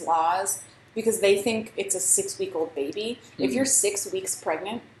making these laws, because they think it's a 6-week-old baby. Mm-hmm. If you're 6 weeks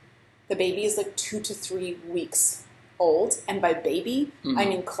pregnant, the baby is like 2 to 3 weeks old, and by baby, I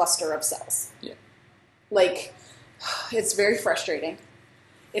mean cluster of cells. Yeah. Like, it's very frustrating.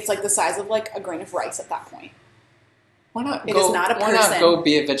 It's like the size of like a grain of rice at that point. Why not? It is not a person. Why not go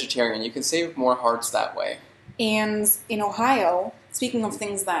be a vegetarian? You can save more hearts that way. And in Ohio, speaking of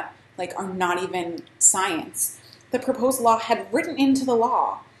things that like are not even science, the proposed law had written into the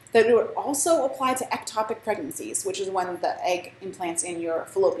law that it would also apply to ectopic pregnancies, which is when the egg implants in your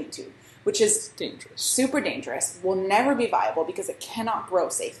fallopian tube, which is dangerous, super dangerous, will never be viable because it cannot grow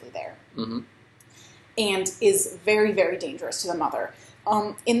safely there, and is very, very dangerous to the mother.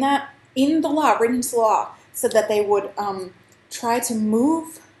 In the law, written into the law, said that they would try to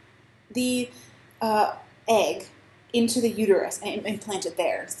move the egg into the uterus and implant it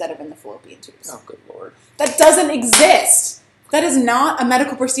there instead of in the fallopian tubes. Oh, good Lord. That doesn't exist. That is not a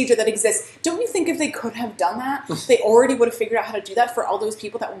medical procedure that exists. Don't you think if they could have done that, they already would have figured out how to do that for all those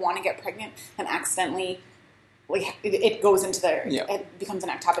people that want to get pregnant and accidentally, like, it goes into their, it becomes an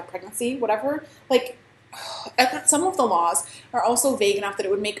ectopic pregnancy, whatever. Like, some of the laws are also vague enough that it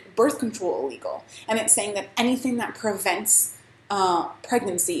would make birth control illegal. And it's saying that anything that prevents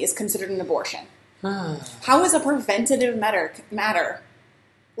pregnancy is considered an abortion. How is a preventative matter,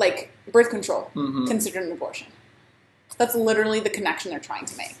 like birth control, considered an abortion? That's literally the connection they're trying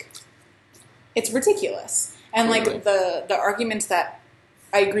to make. It's ridiculous. And like the arguments that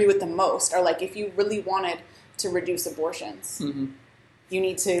I agree with the most are like, if you really wanted to reduce abortions, you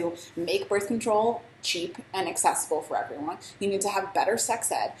need to make birth control cheap and accessible for everyone. You need to have better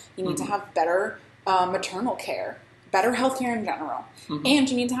sex ed. You need to have better maternal care, better health care in general. And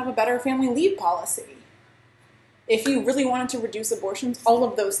you need to have a better family leave policy. If you really wanted to reduce abortions, all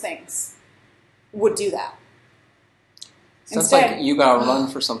of those things would do that. Sounds like you gotta run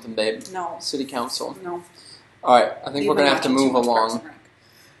for something, babe. No. City council. No. All right, I think we're gonna have to move along.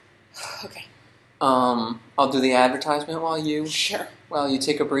 Okay. I'll do the advertisement while you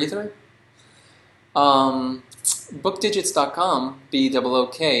take a breather. Bookdigits.com,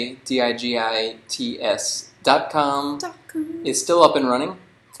 BOOKDIGITS.com is still up and running.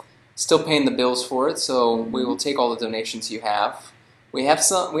 Still paying the bills for it, so we will take all the donations you have. We have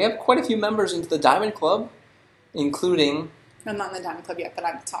quite a few members into the Diamond Club, including. I'm not in the Diamond Club yet, but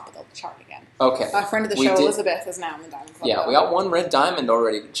I'm at the top of the chart again. Okay. A friend of the show, Elizabeth, is now in the Diamond Club. Yeah, we got one red diamond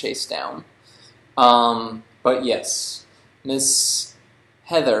already to chase down. But yes, Miss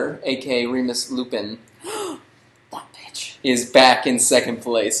Heather, a.k.a. Remus Lupin, that bitch, is back in second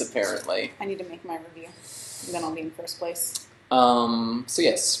place, apparently. I need to make my review, and then I'll be in first place. So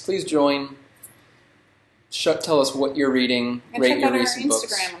yes, please join. Tell us what you're reading. And rate check out your our recent Instagram.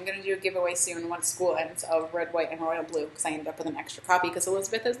 books. I'm going to do a giveaway soon once school ends of Red, White, and Royal Blue because I ended up with an extra copy because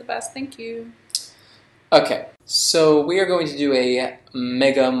Elizabeth is the best. Thank you. Okay, so we are going to do a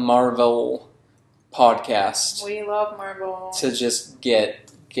Mega Marvel podcast. We love Marvel. To just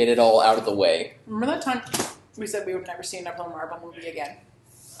get it all out of the way. Remember that time we said we would never see another Marvel movie again?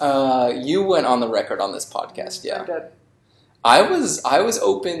 You went on the record on this podcast, yeah. I did. I was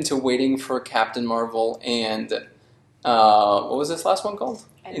open to waiting for Captain Marvel and what was this last one called?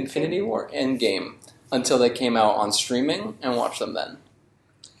 Infinity War, Endgame, until they came out on streaming and watch them then.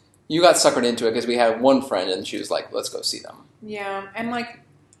 You got suckered into it because we had one friend and she was like, "Let's go see them." Yeah, and like,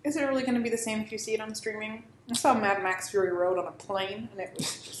 is it really going to be the same if you see it on streaming? I saw Mad Max Fury Road on a plane and it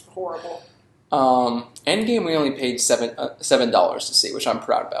was just horrible. Endgame we only paid $7 to see, which I'm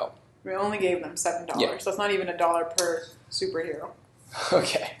proud about. We only gave them $7, yeah. So it's not even $1 per superhero.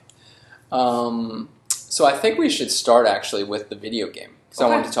 Okay. So I think we should start actually with the video game, because I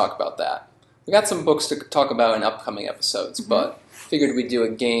wanted to talk about that. We got some books to talk about in upcoming episodes, but figured we'd do a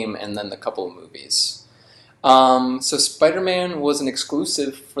game and then a couple of movies. So Spider-Man was an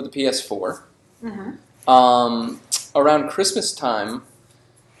exclusive for the PS4. Around Christmas time,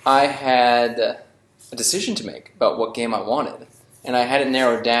 I had a decision to make about what game I wanted. And I had it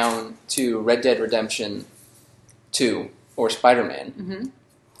narrowed down to Red Dead Redemption 2 or Spider-Man.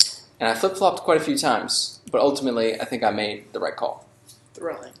 And I flip-flopped quite a few times, but ultimately I think I made the right call.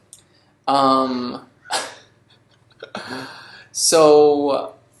 Thrilling.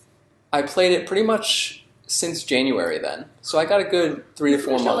 So I played it pretty much since January then. So I got a good 3 to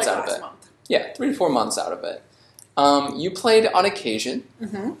 4 months out of it. Yeah, 3 to 4 months out of it. You played on occasion.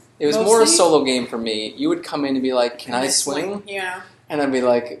 Mm-hmm. It was more a solo game for me. You would come in and be like, can I swing? Yeah. And I'd be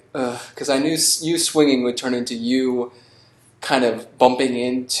like, ugh, because I knew you swinging would turn into you kind of bumping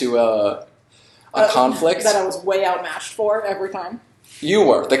into a conflict. That I was way outmatched for every time. You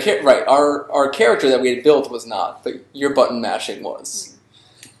were. Right. Our character that we had built was not, but your button mashing was.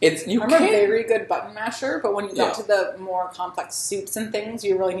 I'm a very good button masher, but when you got to the more complex suits and things,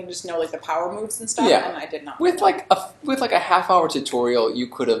 you really need to just know like the power moves and stuff. Yeah. And I did not. With like a half-hour tutorial, you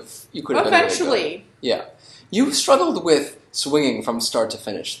could have eventually. Been yeah, you struggled with swinging from start to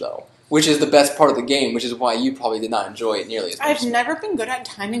finish though, which is the best part of the game, which is why you probably did not enjoy it nearly as much. I've never been good at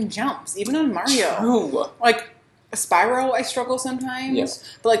timing jumps, even on Mario. True. Like Spyro, I struggle sometimes. Yeah.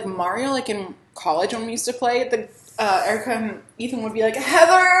 But like Mario, like in college when we used to play, Erica and Ethan would be like,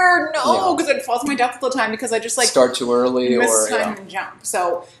 Heather, no, because I'd fall to my death all the time because I just like start too early mistime the jump.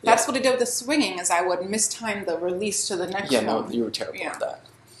 So that's what I did with the swinging is I would mistime the release to the next one. Yeah, no, you were terrible at that.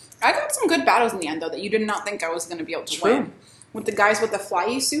 I got some good battles in the end though that you did not think I was going to be able to win. With the guys with the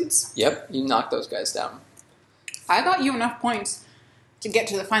flyy suits. Yep, you knocked those guys down. I got you enough points to get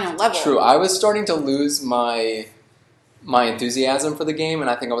to the final level. True, I was starting to lose my enthusiasm for the game, and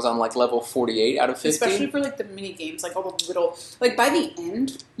I think I was on like level 48 out of 50. Especially for like the mini games, like all the little, like by the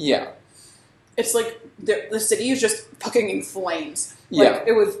end, it's like the city is just fucking in flames. Like,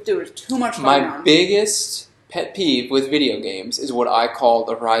 there was too much going on. My biggest pet peeve with video games is what I call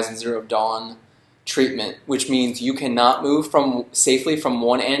the Horizon Zero Dawn treatment, which means you cannot move safely from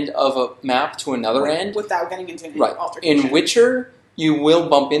one end of a map to another end without getting into an altercation. In Witcher, you will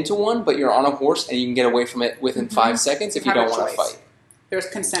bump into one, but you're on a horse and you can get away from it within 5 seconds if you don't want to fight. There's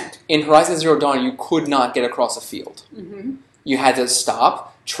consent. In Horizon Zero Dawn, you could not get across a field. Mm-hmm. You had to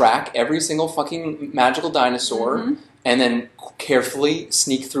stop, track every single fucking magical dinosaur, and then carefully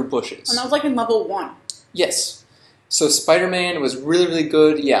sneak through bushes. And that was like in level 1. Yes. So Spider-Man was really, really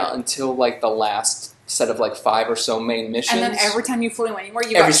good, until like the last set of like 5 or so main missions. And then every time you flew anywhere,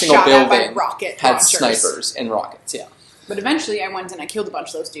 you got shot at by rocket had launchers. Snipers and rockets, But eventually I went and I killed a bunch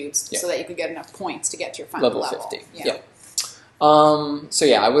of those dudes so that you could get enough points to get to your final level. Level 50,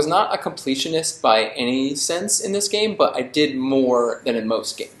 I was not a completionist by any sense in this game, but I did more than in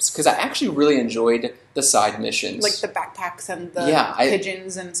most games. Because I actually really enjoyed the side missions. Like the backpacks and the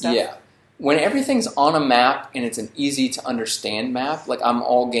pigeons and stuff. Yeah. When everything's on a map and it's an easy-to-understand map, like I'm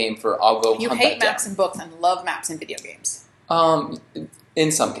all game for I'll go hunt that down. You hate maps in books and love maps in video games.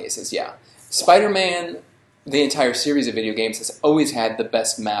 In some cases, yeah. Spider-Man, the entire series of video games, has always had the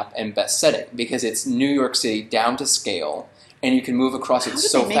best map and best setting because it's New York City down to scale, and you can move across it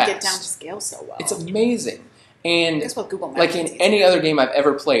so fast. How did they make it down to scale so well? It's amazing. And that's what Google Maps like in any other game I've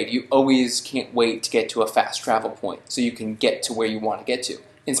ever played, you always can't wait to get to a fast travel point so you can get to where you want to get to.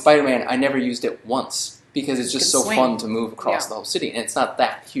 In Spider-Man, I never used it once because it's just so fun to move across the whole city, and it's not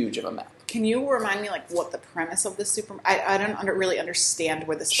that huge of a map. Can you remind me like what the premise of the I don't really understand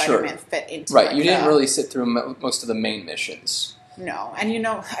where the Spider-Man fit into. Right, you didn't really sit through most of the main missions. No, and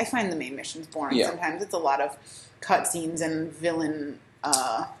I find the main missions boring sometimes. It's a lot of cutscenes and villain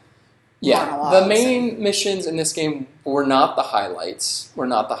monologues. The main missions in this game were not the highlights.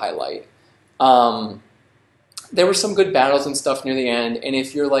 There were some good battles and stuff near the end, and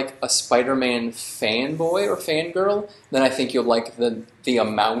if you're like a Spider-Man fanboy or fangirl, then I think you'll like the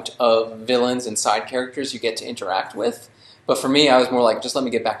amount of villains and side characters you get to interact with. But for me, I was more like, just let me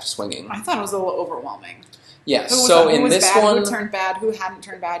get back to swinging. I thought it was a little overwhelming. Yeah, so in this one... Who turned bad, who hadn't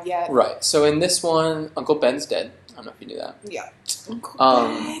turned bad yet. Right, so in this one, Uncle Ben's dead. I don't know if you knew that. Yeah. Uncle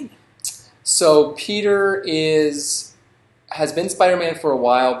Ben. So Peter has been Spider-Man for a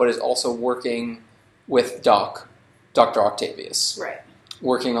while, but is also working with Dr. Octavius. Right.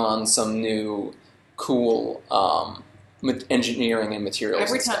 Working on some new cool engineering and materials.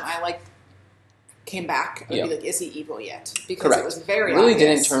 Every time I came back, I would be like, is he evil yet? Because Correct. It was very really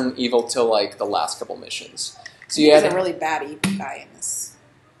obvious. Didn't turn evil till like the last couple missions. So he was a really bad evil guy in this.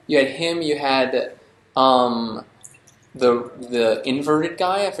 You had him, you had the inverted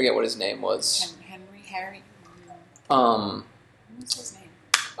guy, I forget what his name was. Harry? What's his name?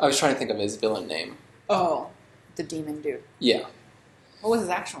 I was trying to think of his villain name. Oh, the demon dude. Yeah. What was his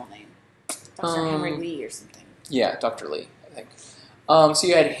actual name? Dr. Henry Lee or something. Yeah, Dr. Lee, I think. So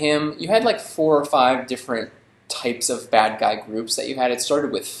you had him. You had like 4 or 5 different types of bad guy groups that you had. It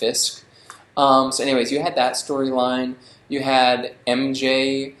started with Fisk. So anyways, you had that storyline. You had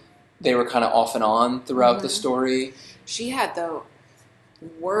MJ. They were kind of off and on throughout the story. She had the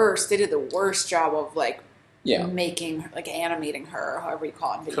worst. They did the worst job of making, like, animating her, or however you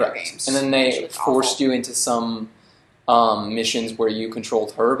call it in video games. And then they forced you into some missions where you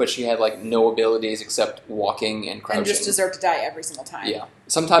controlled her, but she had, like, no abilities except walking and crouching. And just deserved to die every single time. Yeah.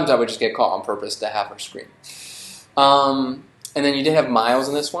 Sometimes I would just get caught on purpose to have her scream. And then you did have Miles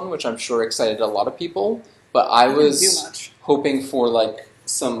in this one, which I'm sure excited a lot of people, but I was hoping for, like,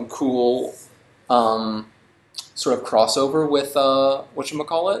 some cool sort of crossover with,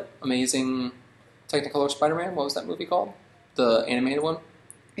 whatchamacallit? Amazing Technicolor Spider-Man. What was that movie called? The animated one?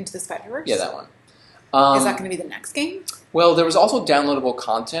 Into the Spider-Verse? Yeah, that one. Is that going to be the next game? Well, there was also downloadable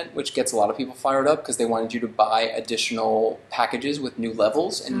content, which gets a lot of people fired up because they wanted you to buy additional packages with new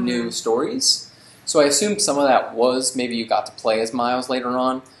levels and new stories. So I assumed some of that was maybe you got to play as Miles later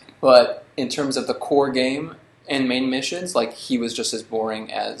on, but in terms of the core game and main missions, like, he was just as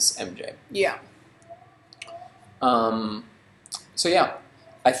boring as MJ. Yeah. So yeah,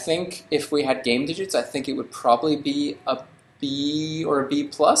 I think if we had game digits, I think it would probably be a B or a B+.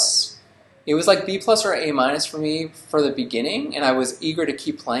 It was like B+ or A- for me for the beginning, and I was eager to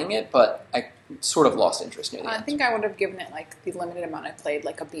keep playing it, but I sort of lost interest near the end. I think I would have given it, like, the limited amount I played,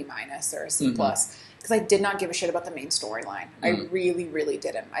 like a B- or a C+, because I did not give a shit about the main storyline. I really, really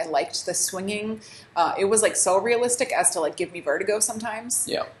didn't. I liked the swinging. It was, like, so realistic as to, like, give me vertigo sometimes.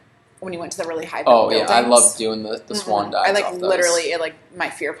 Yeah. When you went to the really high buildings. I loved doing the swan dives. I, like, literally, my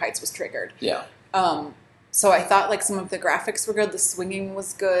fear of heights was triggered. Yeah. So I thought, like, some of the graphics were good. The swinging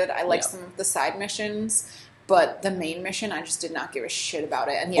was good. I liked some of the side missions. But the main mission, I just did not give a shit about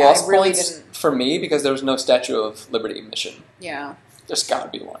it. And I really didn't. For me, because there was no Statue of Liberty mission. Yeah. There's got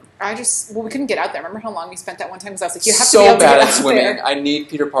to be one. We couldn't get out there. Remember how long we spent that one time? Because I was like, you have to be able to get bad at out swimming. There. I need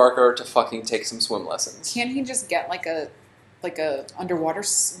Peter Parker to fucking take some swim lessons. Can't he just get, like a underwater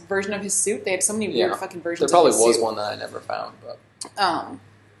version of his suit? They had so many weird fucking versions there probably of his was suit. One that I never found. But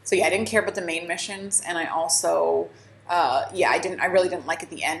So yeah, I didn't care about the main missions, and I also I really didn't like at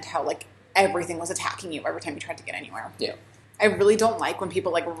the end how, like, everything was attacking you every time you tried to get anywhere. Yeah. I really don't like when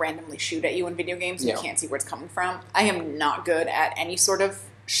people, like, randomly shoot at you in video games and you can't see where it's coming from. I am not good at any sort of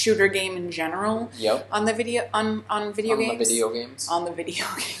shooter game in general. Yep. On the video games. On the video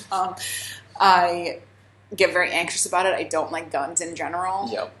game. I get very anxious about it. I don't like guns in general.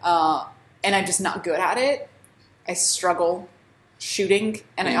 Yep. And I'm just not good at it. I struggle shooting,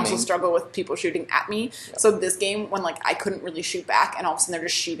 and I also struggle with people shooting at me. Yep. So this game, when, like, I couldn't really shoot back, and all of a sudden they're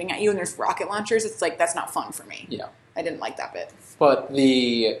just shooting at you, and there's rocket launchers, it's like, that's not fun for me. Yeah. I didn't like that bit. But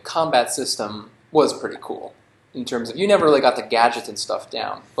the combat system was pretty cool. In terms of, you never really got the gadgets and stuff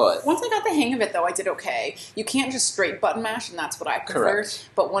down, but... Once I got the hang of it, though, I did okay. You can't just straight button mash, and that's what I prefer. Correct.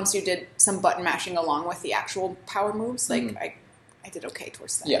 But once you did some button mashing along with the actual power moves, like, I did okay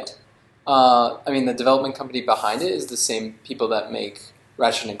towards that. Yeah. I mean, the development company behind it is the same people that make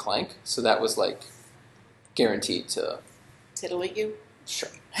Ratchet and Clank, so that was, like, guaranteed to... Titillate you? Sure.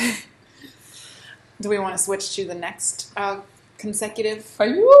 Do we want to switch to the next consecutive? Are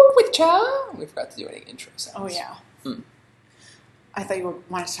you with Cha? We forgot to do any intro sounds. Oh, yeah. I thought you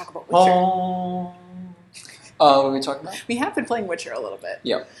wanted to talk about Witcher. What are we talking about? We have been playing Witcher a little bit.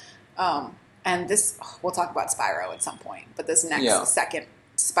 Yeah. And this, we'll talk about Spyro at some point, but this next second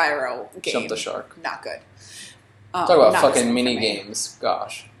Spyro game. Jump the shark. Not good. Talk about fucking mini games.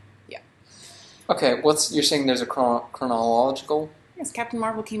 Gosh. Yeah. Okay, you're saying there's a chronological? Yes, Captain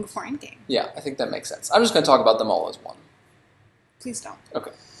Marvel came before Endgame. Yeah, I think that makes sense. I'm just going to talk about them all as one. Please don't.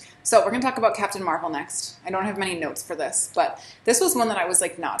 Okay. So we're going to talk about Captain Marvel next. I don't have many notes for this, but this was one that I was,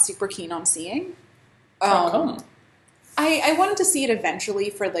 like, not super keen on seeing. How come? I wanted to see it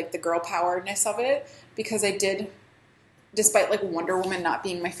eventually for, like, the girl poweredness of it, because I did, despite, like, Wonder Woman not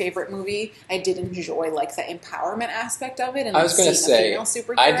being my favorite movie, I did enjoy, like, the empowerment aspect of it. And I was going to say,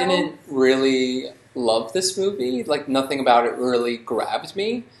 superhero. I didn't really love this movie. Like, nothing about it really grabbed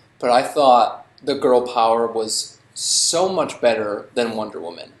me, but I thought the girl power was so much better than Wonder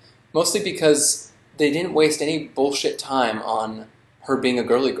Woman. Mostly because they didn't waste any bullshit time on her being a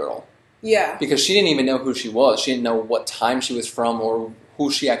girly girl. Yeah. Because she didn't even know who she was. She didn't know what time she was from or who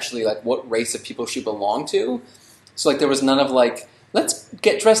she actually, like, what race of people she belonged to. So, like, there was none of, like, let's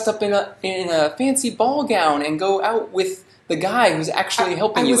get dressed up in a fancy ball gown and go out with the guy who's actually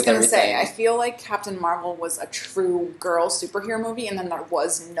helping you with everything. I was going to say, I feel like Captain Marvel was a true girl superhero movie, and then there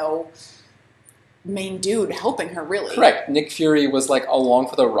was no main dude helping her, really. Correct. Nick Fury was, like, along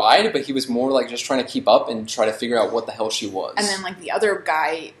for the ride, but he was more, like, just trying to keep up and try to figure out what the hell she was. And then, like, the other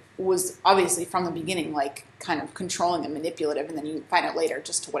guy was obviously from the beginning, like, kind of controlling and manipulative, and then you find out later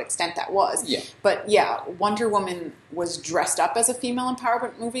just to what extent that was. Yeah. But, yeah, Wonder Woman was dressed up as a female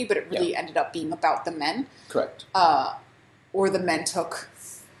empowerment movie, but it really ended up being about the men. Correct. Or the men took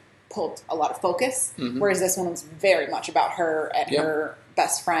pulled a lot of focus, whereas this one was very much about her and her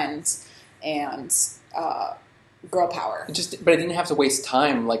best friends and girl power. But it didn't have to waste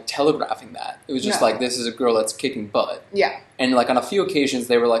time like telegraphing that. It was just like, this is a girl that's kicking butt. Yeah. And like on a few occasions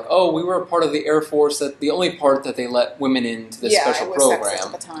they were like, oh, we were a part of the Air Force, that the only part that they let women into this special program. Sexist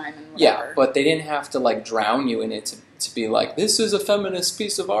at the time and whatever. Yeah, but they didn't have to like drown you in it to be like, this is a feminist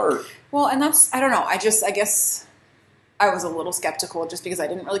piece of art. Well, and that's, I don't know, I guess I was a little skeptical just because I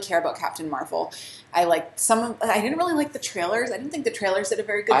didn't really care about Captain Marvel. I didn't really like the trailers. I didn't think the trailers did a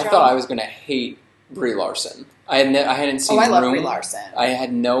very good job. I thought I was going to hate Brie Larson. I hadn't seen Room. I love Brie Larson. I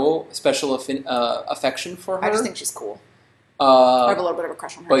had no special affection for her. I just think she's cool. I have a little bit of a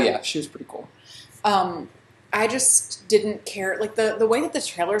crush on her. But yeah, she was pretty cool. I just didn't care. Like, the way that the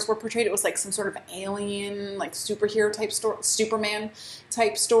trailers were portrayed, it was like some sort of alien, like superhero type story, Superman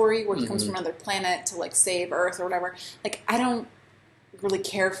type story, where he comes from another planet to like save Earth or whatever. Like, I don't really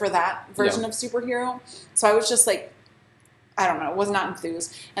care for that version of superhero. So I was just like, I don't know, was not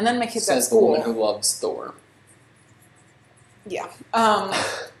enthused. And then my kids at school. The woman who loves Thor. Yeah.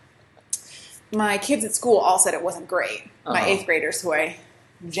 My kids at school all said it wasn't great. My 8th graders, who I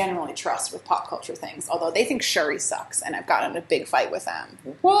generally trust with pop culture things, although they think Shuri sucks, and I've gotten in a big fight with them.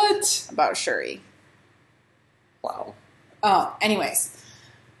 What? About Shuri. Wow. Anyways.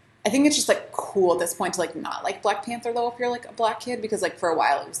 I think it's just, like, cool at this point to, like, not like Black Panther, though, if you're, like, a black kid, because, like, for a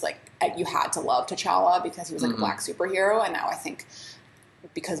while it was, like, you had to love T'Challa because he was, like, a black superhero, and now I think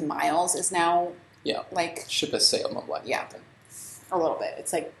because Miles is now, like... Ship has sailed on Black Panther. A little bit.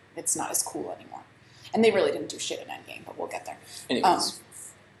 It's, like, it's not as cool anymore. And they really didn't do shit in Endgame, but we'll get there. Anyways,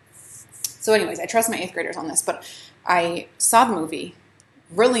 I trust my 8th graders on this, but I saw the movie,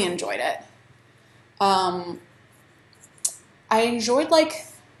 really enjoyed it. I enjoyed, like,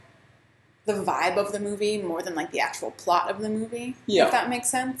 the vibe of the movie more than, like, the actual plot of the movie, if that makes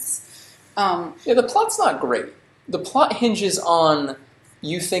sense. The plot's not great. The plot hinges on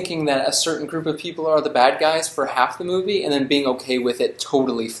you thinking that a certain group of people are the bad guys for half the movie and then being okay with it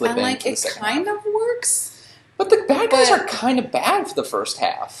totally flipping and, like, to the second half. It kind of works. But the bad guys are kind of bad for the first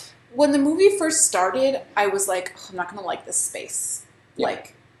half. When the movie first started, I was like, I'm not going to like this space. Yeah.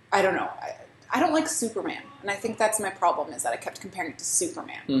 Like, I don't know. I don't like Superman. And I think that's my problem, is that I kept comparing it to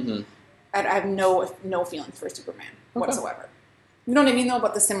Superman. Mm-hmm. I have no feelings for Superman whatsoever. You know what I mean, though,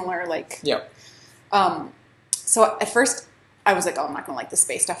 about the similar, like... Yeah. So at first, I was like, oh, I'm not going to like the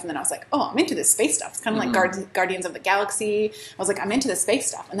space stuff. And then I was like, oh, I'm into this space stuff. It's kind of like Guardians of the Galaxy. I was like, I'm into the space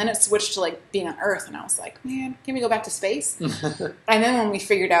stuff. And then it switched to, like, being on Earth. And I was like, man, can we go back to space? And then when we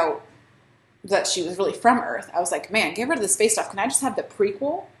figured out that she was really from Earth, I was like, man, get rid of the space stuff. Can I just have the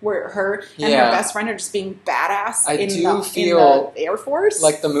prequel where her and her best friend are just being badass in the Air Force?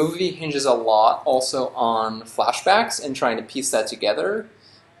 Like the movie hinges a lot also on flashbacks and trying to piece that together.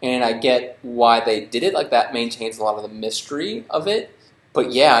 And I get why they did it. Like, that maintains a lot of the mystery of it.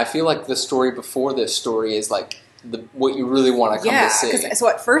 But yeah, I feel like the story before this story is like what you really want to come to see. So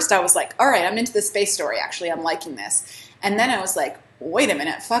at first I was like, all right, I'm into the space story. Actually, I'm liking this. And then I was like, wait a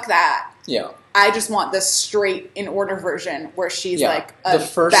minute, fuck that. Yeah. I just want the straight in order version where she's like a the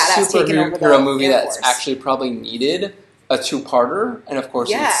first badass taking over the superhero movie Air that's Force. actually probably needed a 2-parter, and of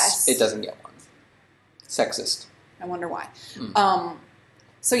course it doesn't get one. Sexist. I wonder why.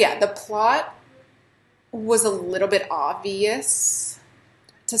 So yeah, the plot was a little bit obvious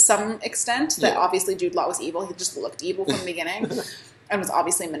to some extent that obviously Jude Law was evil. He just looked evil from the beginning and was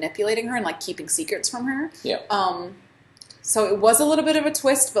obviously manipulating her and like keeping secrets from her. Yeah. So it was a little bit of a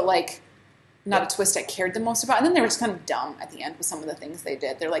twist, but like not a twist I cared the most about. And then they were just kind of dumb at the end with some of the things they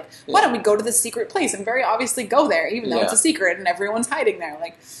did. They're like, why don't we go to this secret place and very obviously go there, even though it's a secret and everyone's hiding there.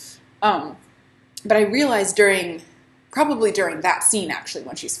 Like, but I realized probably during that scene, actually,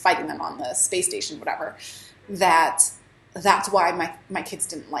 when she's fighting them on the space station, whatever, that's why my kids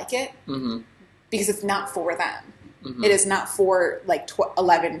didn't like it. Mm-hmm. Because it's not for them. Mm-hmm. It is not for, like,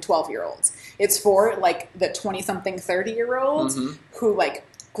 11, 12-year-olds. It's for, like, the 20-something, 30-year-olds who, like,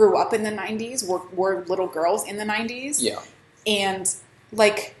 grew up in the 90s, were little girls in the 90s. Yeah. And,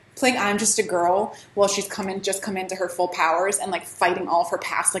 like, playing I'm Just a Girl while she's just come into her full powers and, like, fighting all of her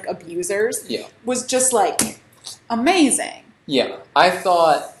past, like, abusers was just, like, amazing. Yeah. I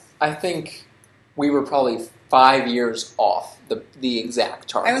think we were probably 5 years off the exact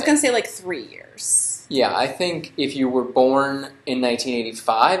target. I was going to say, like, 3 years. Yeah, I think if you were born in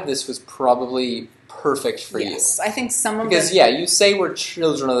 1985, this was probably perfect for you. Yes, I think some of because you say we're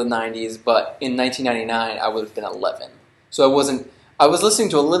children of the 90s, but in 1999 I would have been 11. So I was listening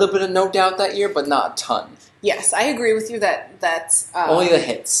to a little bit of No Doubt that year, but not a ton. Yes, I agree with you that only the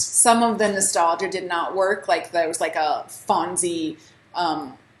hits. Some of the nostalgia did not work. Like there was like a Fonzie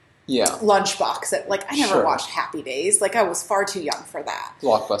Lunchbox. That I never watched Happy Days. I was far too young for that.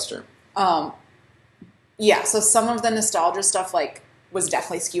 Blockbuster. Yeah. So some of the nostalgia stuff was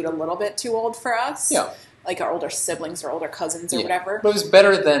definitely skewed a little bit too old for us. Yeah. Our older siblings or older cousins or whatever. But it was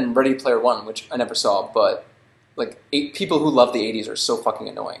better than Ready Player One, which I never saw. But people who love the 80s are so fucking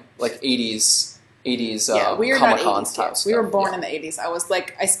annoying. 80s we are Comic-Con not 80s style kids. stuff. We were born in the 80s.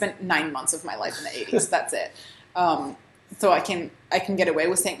 I spent 9 months of my life in the 80s. That's it. So I can get away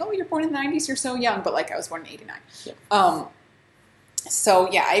with saying, oh, you're born in the 90s, you're so young. But I was born in 89. Yeah.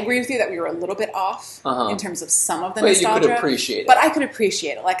 So yeah, I agree with you that we were a little bit off in terms of some of the nostalgia. But you could appreciate it. But I could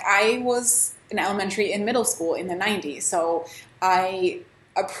appreciate it. I was in elementary and middle school in the 90s. So I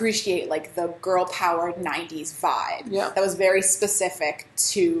appreciate the girl power 90s vibe. Yeah. That was very specific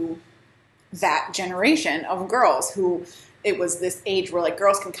to that generation of girls who it was this age where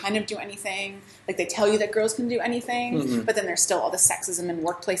girls can kind of do anything. They tell you that girls can do anything, but then there's still all the sexism in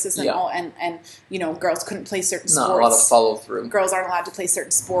workplaces and all, and girls couldn't play certain sports. Not a lot of follow through. Girls aren't allowed to play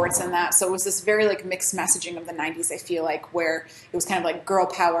certain sports and that. So it was this very mixed messaging of the 90s. I feel where it was kind of girl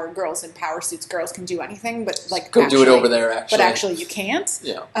power, girls in power suits, girls can do anything, but go do it over there. Actually, but actually you can't.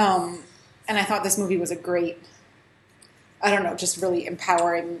 Yeah. And I thought this movie was a great. I don't know, just really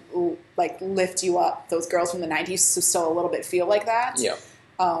empowering, lift you up. Those girls from the 90s who still a little bit feel like that. Yeah.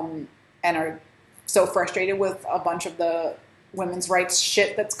 And are so frustrated with a bunch of the women's rights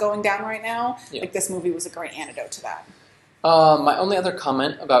shit that's going down right now. Yeah. This movie was a great antidote to that. My only other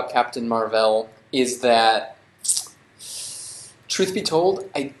comment about Captain Marvel is that, truth be told,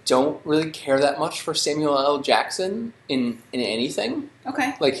 I don't really care that much for Samuel L. Jackson in anything.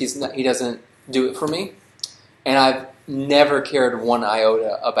 Okay. He doesn't do it for me. And I've never cared one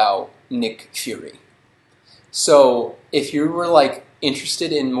iota about Nick Fury. So if you were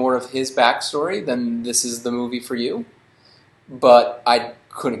interested in more of his backstory, then this is the movie for you. But I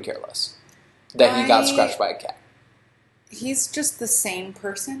couldn't care less that he got scratched by a cat. He's just the same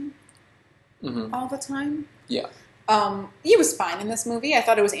person all the time. Yeah. He was fine in this movie. I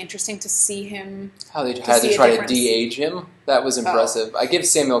thought it was interesting to see him. How they had to try to de-age him. That was impressive. I give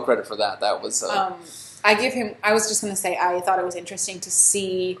Samuel credit for that. That was... I was just going to say, I thought it was interesting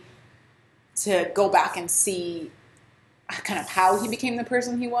to go back and see kind of how he became the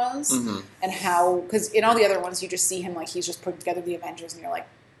person he was and how, because in all the other ones you just see him he's just putting together the Avengers and you're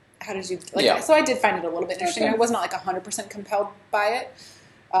how did you, so I did find it a little bit interesting. I was not 100% compelled by it,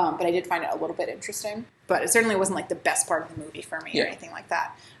 but I did find it a little bit interesting. But it certainly wasn't the best part of the movie for me or anything like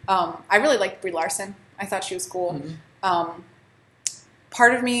that. I really liked Brie Larson. I thought she was cool.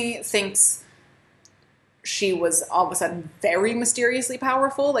 Part of me thinks she was all of a sudden very mysteriously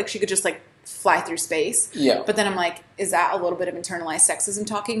powerful. She could just fly through space. Yeah. But then I'm is that a little bit of internalized sexism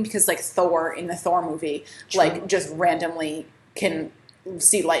talking? Because Thor in the Thor movie, just randomly can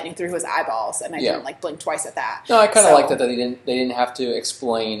see lightning through his eyeballs, and I didn't blink twice at that. No, I kind of liked that they didn't have to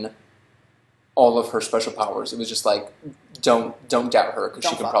explain all of her special powers. It was just don't doubt her because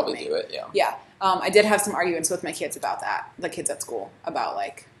she can probably do it. Yeah. Yeah. I did have some arguments with my kids about that. The kids at school about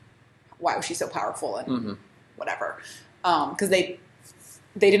why was she so powerful and whatever. Because they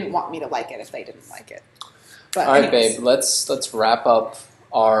didn't want me to like it if they didn't like it. But all right, babe. Let's wrap up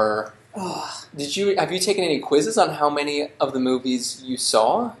our. Have you taken any quizzes on how many of the movies you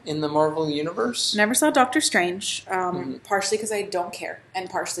saw in the Marvel universe? Never saw Doctor Strange. Partially because I don't care, and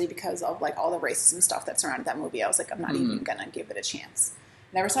partially because of all the racism stuff that surrounded that movie. I was I'm not even gonna give it a chance.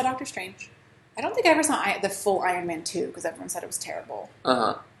 Never saw Doctor Strange. I don't think I ever saw the full Iron Man 2 because everyone said it was terrible.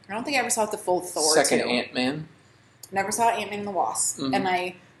 I don't think I ever saw the full Thor 2. Second Ant-Man? Never saw Ant-Man and the Wasp. And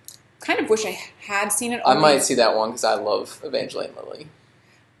I kind of wish I had seen it. I might see that one because I love Evangeline Lilly.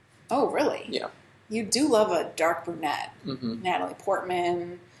 Oh, really? Yeah. You do love a dark brunette. Natalie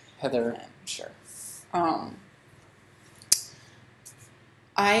Portman. Heather. Sure. I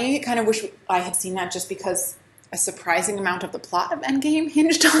kind of wish I had seen that just because a surprising amount of the plot of Endgame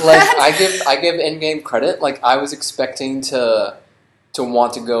hinged on that. I give Endgame credit. I was expecting to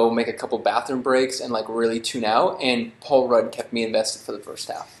want to go make a couple bathroom breaks and really tune out, and Paul Rudd kept me invested for the first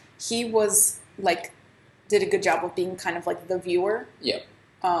half. He was did a good job of being kind of the viewer. Yep.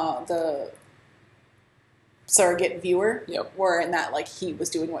 The surrogate viewer. Yep. Where in that he was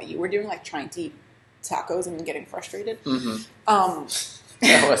doing what you were doing, trying to eat tacos and getting frustrated.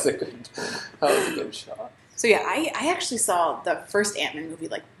 That was a good shot. So yeah, I actually saw the first Ant-Man movie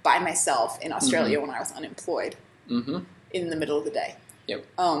by myself in Australia when I was unemployed. In the middle of the day. Yep.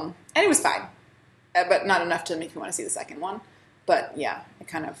 And it was fine, but not enough to make me want to see the second one. But yeah, I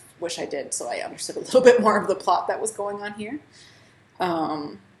kind of wish I did, so I understood a little bit more of the plot that was going on here.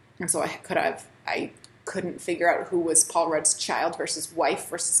 And so I couldn't figure out who was Paul Rudd's child versus wife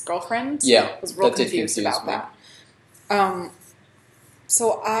versus girlfriend. Yeah, I was real confused about that.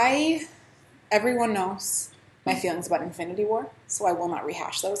 So everyone knows my feelings about Infinity War, so I will not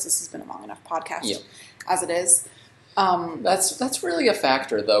rehash those. This has been a long enough podcast as it is. That's really a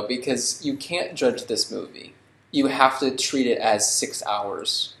factor, though, because you can't judge this movie. You have to treat it as 6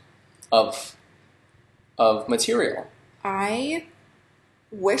 hours of material. I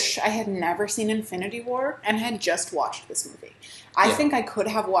wish I had never seen Infinity War and had just watched this movie. I think I could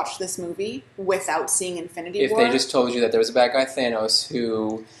have watched this movie without seeing Infinity War. If they just told you that there was a bad guy, Thanos,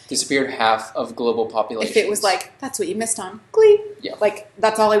 who disappeared half of global population. If it was like, that's what you missed on Glee. Yeah. Like,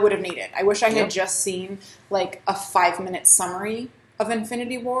 that's all I would have needed. I wish I had just seen, like, a 5-minute summary of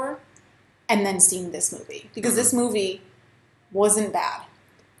Infinity War and then seen this movie. Because this movie wasn't bad.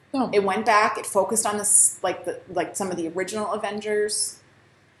 No. It went back. It focused on this, like some of the original Avengers.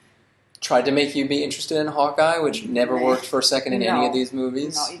 Tried to make you be interested in Hawkeye, which never worked for a second in any of these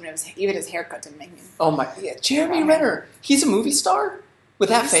movies. No, even his haircut didn't make me. Oh my! Yeah, Jeremy Renner. He's a movie star with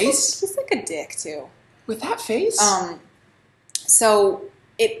that face. He's like a dick too. With that face. So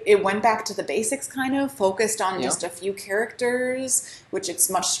it went back to the basics, kind of focused on just a few characters, which it's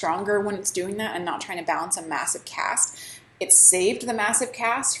much stronger when it's doing that and not trying to balance a massive cast. It saved the massive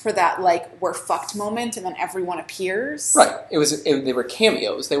cast for that, like, we're fucked moment, and then everyone appears. Right. They were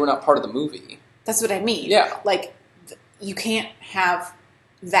cameos. They were not part of the movie. That's what I mean. Yeah. Like, you can't have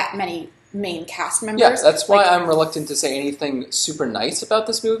that many main cast members. Yeah, that's why I'm reluctant to say anything super nice about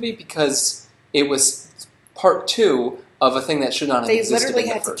this movie, because it was part 2 of a thing that should not have existed. They literally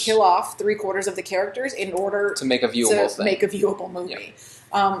had to kill off 3/4 of the characters in order to make a viewable movie.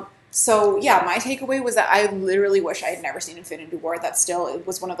 Yeah. So, yeah, my takeaway was that I literally wish I had never seen Infinity War. It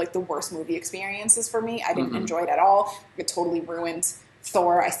was one of, like, the worst movie experiences for me. I didn't enjoy it at all. It totally ruined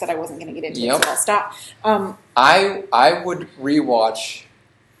Thor. I said I wasn't going to get into it, so I'll stop. I would rewatch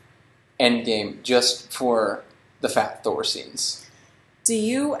Endgame just for the fat Thor scenes. Do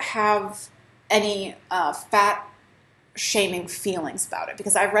you have any fat-shaming feelings about it?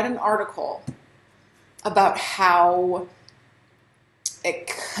 Because I read an article about how it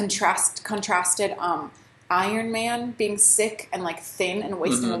contrasted Iron Man being sick and, like, thin and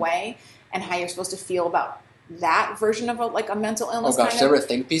wasting away, and how you're supposed to feel about that version of a mental illness. Oh gosh, there were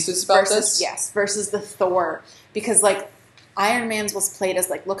think pieces about this? Yes, versus the Thor. Because, like, Iron Man's was played as,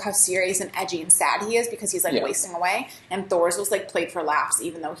 like, look how serious and edgy and sad he is because he's, like, wasting away. And Thor's was, like, played for laughs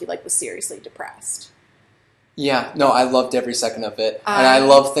even though he, like, was seriously depressed. Yeah, no, I loved every second of it. And I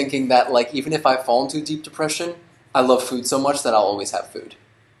love thinking that, like, even if I fall into deep depression, I love food so much that I'll always have food.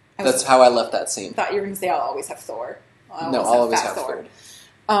 That's how I left that scene. I thought you were going to say I'll always have Thor. I'll always have food.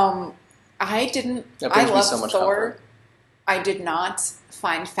 I didn't. I love so much Thor. comfort. I did not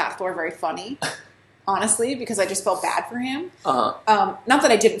find Fat Thor very funny, honestly, because I just felt bad for him. Not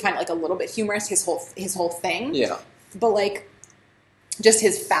that I didn't find it, like, a little bit humorous, his whole thing. Yeah. But, like, just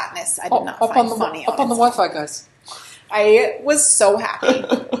his fatness, I did not find funny. Up on the Wi-Fi, guys. I was so happy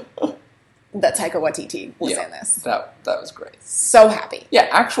that Taika Waititi was in this. That was great. So happy. Yeah,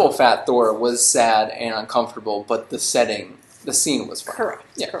 actual Fat Thor was sad and uncomfortable, but the scene was fun. Correct.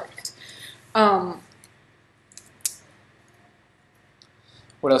 Yeah. Correct.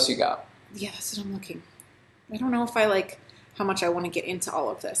 What else you got? Yeah, that's what I'm looking. I don't know if I like how much I want to get into all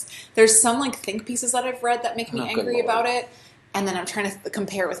of this. There's some, like, think pieces that I've read that make me angry about it, and then I'm trying to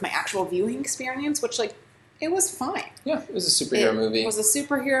compare it with my actual viewing experience, which, like, it was fine. Yeah, it was a superhero movie. It was a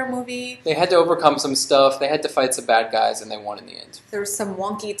superhero movie. They had to overcome some stuff. They had to fight some bad guys, and they won in the end. There was some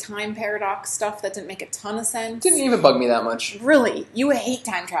wonky time paradox stuff that didn't make a ton of sense. Didn't even bug me that much. Really? You hate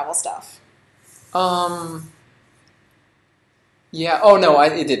time travel stuff. Yeah. Oh, no,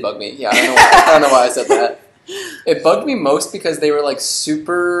 it did bug me. Yeah, I don't know why I said that. It bugged me most because they were, like,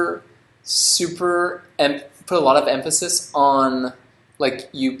 super put a lot of emphasis on, like,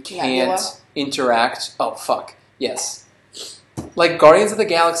 you can't interact. Oh, fuck. Yes. Like, Guardians of the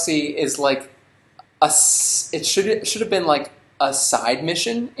Galaxy is, like, it should have been, like, a side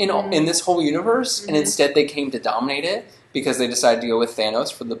mission in this whole universe, and instead they came to dominate it because they decided to go with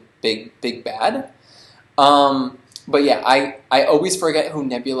Thanos for the big bad. But yeah, I always forget who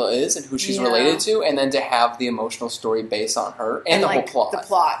Nebula is and who she's related to, and then to have the emotional story based on her and the like, whole plot. The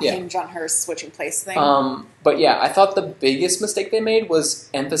plot hinge on her switching place thing. But yeah, I thought the biggest mistake they made was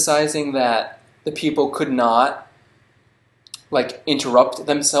emphasizing that the people could not, like, interrupt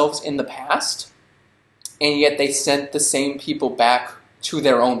themselves in the past, and yet they sent the same people back to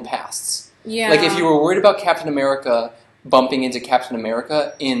their own pasts. Yeah. Like, if you were worried about Captain America bumping into Captain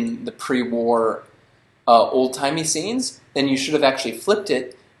America in the pre-war old-timey scenes, then you should have actually flipped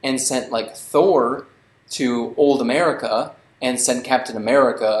it and sent, like, Thor to Old America and send Captain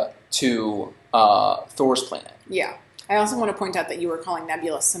America to Thor's planet. Yeah. I also want to point out that you were calling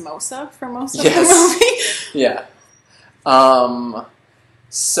Nebula Samosa for most of Yes. the movie. Yeah.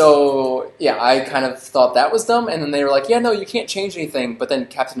 So, yeah, I kind of thought that was dumb, and then they were like, yeah, no, you can't change anything, but then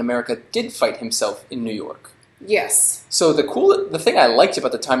Captain America did fight himself in New York. Yes. So the thing I liked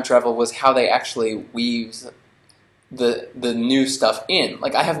about the time travel was how they actually weaved the new stuff in.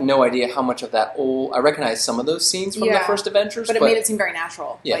 Like, I have no idea how much of that I recognize some of those scenes from the first Avengers. But it made it seem very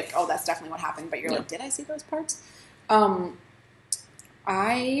natural. Yeah. Like, oh, that's definitely what happened. But you're like, did I see those parts?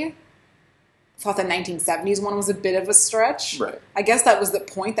 I thought the 1970s one was a bit of a stretch. Right. I guess that was the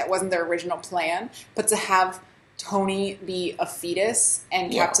point. That wasn't their original plan. But to have Tony be a fetus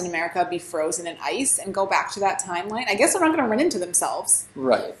and Captain America be frozen in ice and go back to that timeline, I guess they're not going to run into themselves.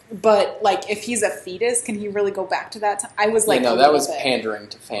 Right. But, like, if he's a fetus, can he really go back to that time? I was like, no, that was pandering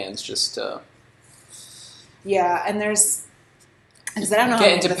to fans just to... Yeah, and there's... Because I don't know how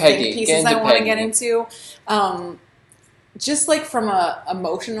many think pieces I want to get into. Just, like, from a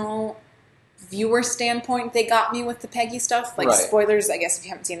emotional viewer standpoint, they got me with the Peggy stuff. Like, spoilers, I guess, if you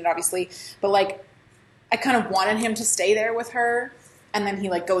haven't seen it, obviously. But, like, I kind of wanted him to stay there with her, and then he,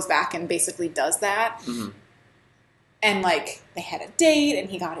 like, goes back and basically does that. Mm-hmm. And, like, they had a date, and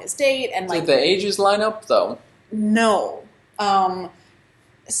he got his date, and, like... Did the ages line up, though? No.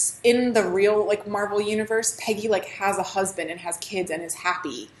 In the real, like, Marvel universe, Peggy, like, has a husband and has kids and is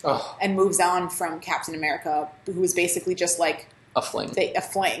happy and moves on from Captain America, who is basically just, like... A fling.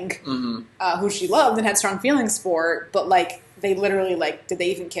 Mm-hmm. Who she loved and had strong feelings for, but, like, they literally, like, did they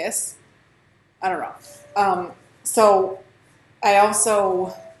even kiss? I don't know. So, I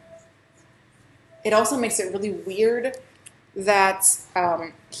also... It also makes it really weird that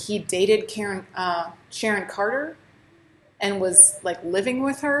he dated Sharon Carter and was, like, living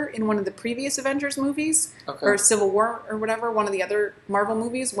with her in one of the previous Avengers movies, or Civil War, or whatever, one of the other Marvel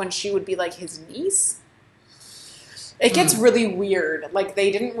movies, when she would be, like, his niece. It gets really weird. Like,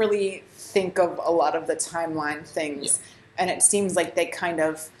 they didn't really think of a lot of the timeline things, and it seems like they kind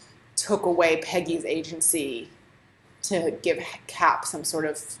of took away Peggy's agency to give Cap some sort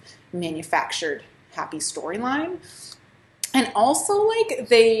of manufactured happy storyline. And also, like,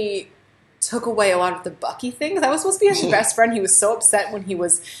 they took away a lot of the Bucky things. That was supposed to be his best friend. He was so upset when he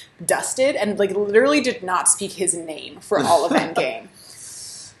was dusted and, like, literally did not speak his name for all of Endgame.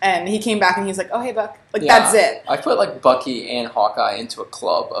 And he came back and he's like, oh, hey, Buck. Like, that's it. I put, like, Bucky and Hawkeye into a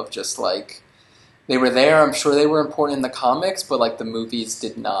club of just, like, they were there. I'm sure they were important in the comics, but, like, the movies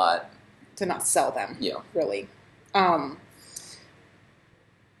did not sell them. Yeah. Really.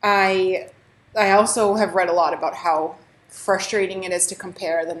 I also have read a lot about how frustrating it is to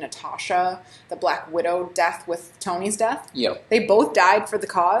compare the Natasha, the Black Widow death with Tony's death. Yep. They both died for the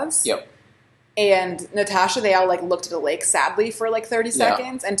cause. Yep. And Natasha, they all, like, looked at a lake sadly for, like, 30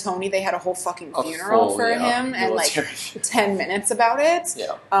 seconds. And Tony, they had a whole fucking funeral for him and, like, 10 minutes about it.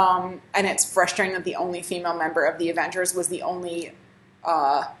 Yeah. And it's frustrating that the only female member of the Avengers was the only...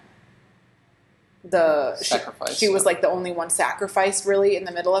 She was, like, the only one sacrificed, really, in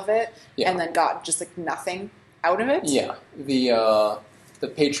the middle of it. Yeah. And then got just, like, nothing out of it. Yeah. The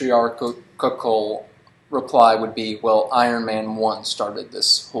patriarchal reply would be, well, Iron Man 1 started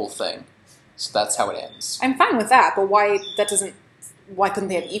this whole thing. So that's how it ends. I'm fine with that, but why couldn't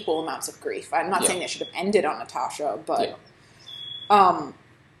they have equal amounts of grief? I'm not saying they should have ended on Natasha, but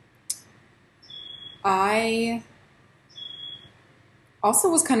I also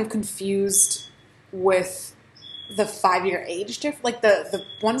was kind of confused with the 5-year age difference. Like, the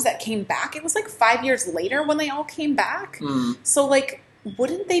ones that came back, it was, like, 5 years later when they all came back. Mm. So, like,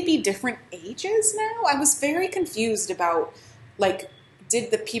 wouldn't they be different ages now? I was very confused about, like, did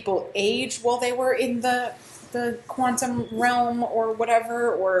the people age while they were in the quantum realm or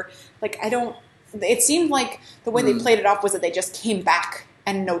whatever? Or, like, it seemed like the way they played it up was that they just came back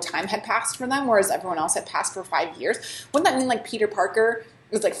and no time had passed for them, whereas everyone else had passed for 5 years. Wouldn't that mean, like, Peter Parker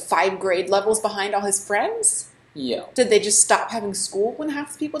was, like, 5 grade levels behind all his friends? Yeah. Did they just stop having school when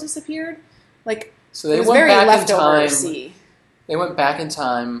half the people disappeared? Like, so they went back in time. They went back in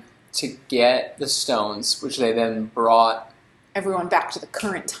time to get the stones, which they then brought everyone back to the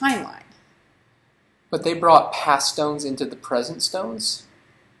current timeline. But they brought past stones into the present stones?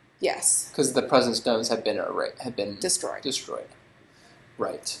 Yes. Because the present stones had been destroyed.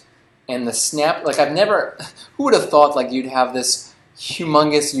 Right. And the snap, like, who would have thought, like, you'd have this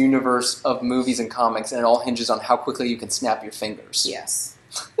humongous universe of movies and comics and it all hinges on how quickly you can snap your fingers. Yes.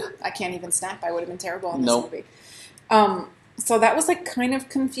 I can't even snap. I would have been terrible in this movie. So that was, like, kind of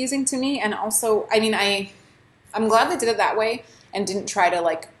confusing to me. And also, I mean, I'm glad they did it that way and didn't try to,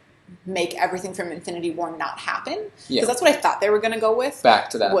 like, make everything from Infinity War not happen. Because that's what I thought they were going to go with. Back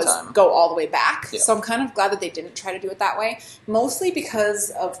to that time. Go all the way back. Yeah. So I'm kind of glad that they didn't try to do it that way. Mostly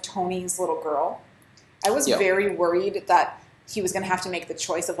because of Tony's little girl. I was very worried that he was going to have to make the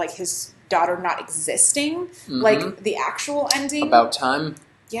choice of, like, his daughter not existing. Mm-hmm. Like, the actual ending. About time.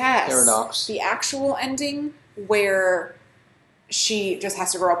 Yes. Paradox. The actual ending where she just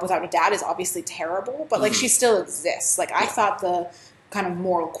has to grow up without a dad is obviously terrible. But, like, she still exists. Like, I thought the kind of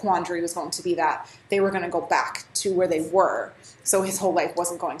moral quandary was going to be that they were going to go back to where they were, so his whole life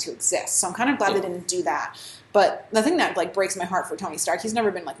wasn't going to exist. So I'm kind of glad they didn't do that. But the thing that, like, breaks my heart for Tony Stark, he's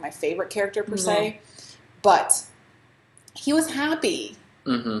never been, like, my favorite character per se, but he was happy.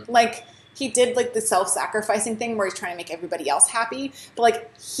 Mm-hmm. Like, he did, like, the self-sacrificing thing where he's trying to make everybody else happy, but,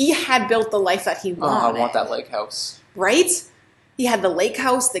 like, he had built the life that he wanted. I want that lake house. Right? He had the lake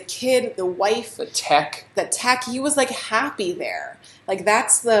house, the kid, the wife. The tech. He was, like, happy there. Like,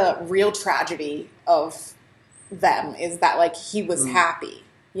 that's the real tragedy of them, is that, like, he was happy,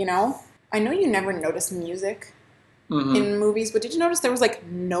 you know? I know you never notice music in movies, but did you notice there was, like,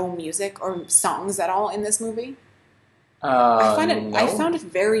 no music or songs at all in this movie? I found it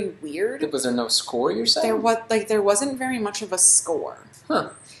very weird. Was there no score, you're saying? There wasn't very much of a score. Huh.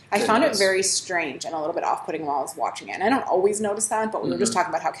 I found it very strange and a little bit off-putting while I was watching it. And I don't always notice that, but we were just talking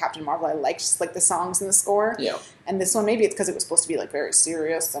about how Captain Marvel, I liked just, like, the songs and the score. Yeah. And this one, maybe it's because it was supposed to be, like, very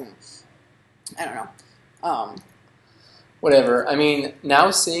serious, and I don't know. Whatever. I mean, now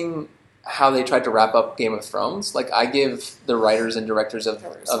seeing how they tried to wrap up Game of Thrones, like, I give the writers and directors of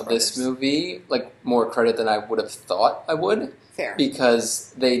this movie, like, more credit than I would have thought I would. Fair.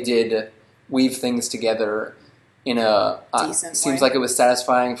 Because they did weave things together in a decent seems way. Like it was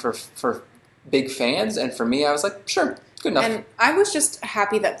satisfying for big fans, and for me, I was like, sure, good enough. And I was just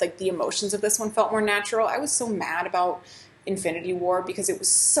happy that, like, the emotions of this one felt more natural. I was so mad about Infinity War because it was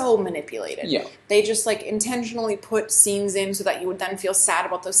so manipulated. Yeah. They just, like, intentionally put scenes in so that you would then feel sad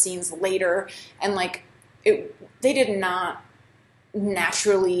about those scenes later, and, like, they did not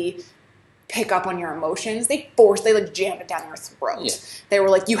naturally pick up on your emotions. They like jammed it down your throat. Yeah. They were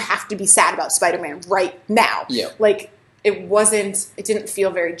like, you have to be sad about Spider-Man right now. Yeah. Like, it didn't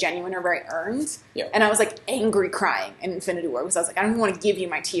feel very genuine or very earned. Yeah. And I was, like, angry crying in Infinity War because I was like, I don't even want to give you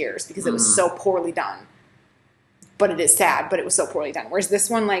my tears because it was so poorly done. But it is sad, but it was so poorly done. Whereas this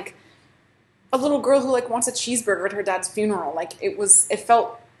one, like, a little girl who, like, wants a cheeseburger at her dad's funeral, like, it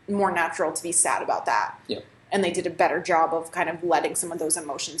felt more natural to be sad about that. Yeah. And they did a better job of kind of letting some of those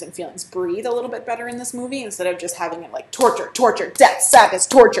emotions and feelings breathe a little bit better in this movie instead of just having it, like, torture, death, sadness,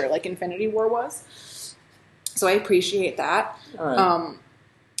 torture, like Infinity War was. So I appreciate that. All right.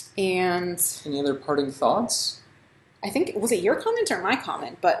 And any other parting thoughts? I think, was it your comment or my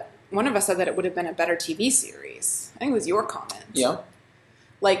comment? But one of us said that it would have been a better TV series. I think it was your comment. Yeah.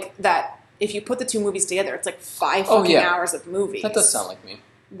 Like, that if you put the two movies together, it's like 5 fucking hours of movies. That does sound like me.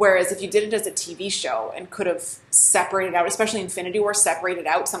 Whereas if you did it as a TV show and could have separated out, especially Infinity War, separated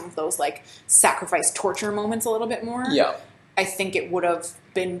out some of those, like, sacrifice torture moments a little bit more, I think it would have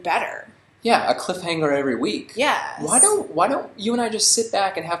been better. Yeah, a cliffhanger every week. Yes. Why don't you and I just sit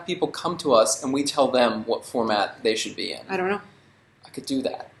back and have people come to us and we tell them what format they should be in? I don't know. I could do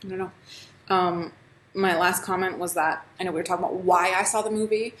that. I don't know. My last comment was that, I know we were talking about why I saw the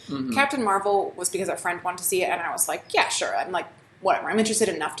movie. Mm-hmm. Captain Marvel was because a friend wanted to see it, and I was like, yeah, sure. I'm like, whatever. I'm interested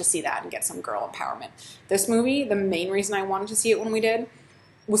enough to see that and get some girl empowerment. This movie, the main reason I wanted to see it when we did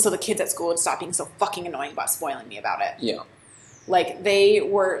was so the kids at school would stop being so fucking annoying about spoiling me about it. Yeah. Like, they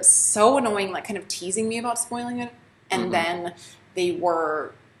were so annoying, like, kind of teasing me about spoiling it. And then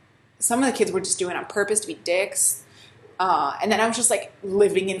some of the kids were just doing it on purpose to be dicks. And then I was just, like,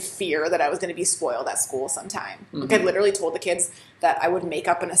 living in fear that I was going to be spoiled at school sometime. Like, I literally told the kids that I would make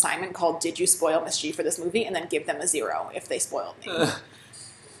up an assignment called Did You Spoil Miss G for this movie? And then give them a 0 if they spoiled me.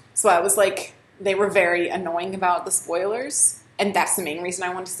 So I was like, they were very annoying about the spoilers. And that's the main reason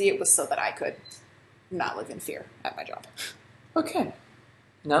I wanted to see it, was so that I could not live in fear at my job. Okay.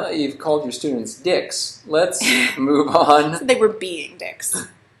 Now that you've called your students dicks, let's move on. So they were being dicks.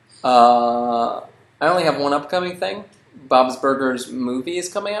 I only have one upcoming thing. Bob's Burgers movie is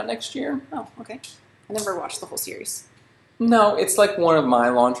coming out next year. Oh, okay. I never watched the whole series. No, it's like one of my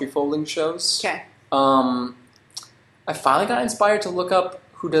laundry folding shows. Okay. I finally got inspired to look up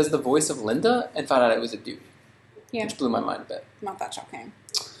who does the voice of Linda and found out it was a dude. Yeah. Which blew my mind a bit. Not that shocking.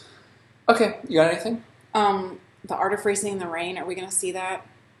 Okay, you got anything? The Art of Racing in the Rain, are we going to see that?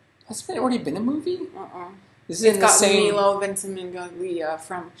 Hasn't it already been a movie? This is got Milo Ventimiglia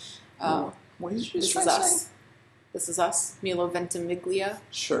from... what did you just This Is Us. This Is Us. Milo Ventimiglia.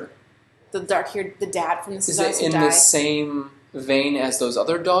 Sure. The dark-haired, the dad from This Is Is Us. it in the same vein as those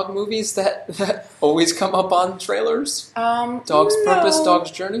other dog movies that always come up on trailers? Dog's no. Purpose,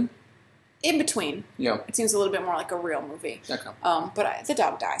 Dog's Journey? In between. Yeah. It seems a little bit more like a real movie. Okay. But the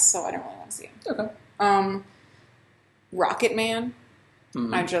dog dies, so I don't really want to see it. Okay. Rocket Man.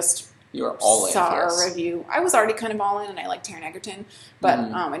 Mm-hmm. I just you are all saw in a review. I was already kind of all in, and I like Taron Egerton, but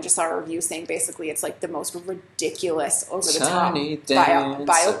I just saw a review saying basically it's like the most ridiculous, over-the-top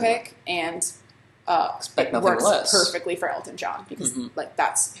biopic, and expect it nothing works less. Perfectly for Elton John because like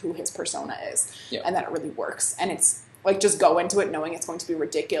that's who his persona is, and that it really works. And it's like just go into it knowing it's going to be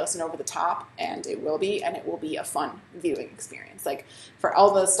ridiculous and over the top, and it will be a fun viewing experience. Like for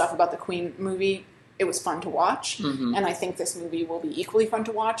all the stuff about the Queen movie, it was fun to watch, and I think this movie will be equally fun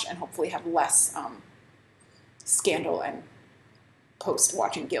to watch and hopefully have less scandal and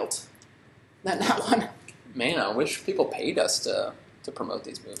post-watching guilt than that one. Man, I wish people paid us to promote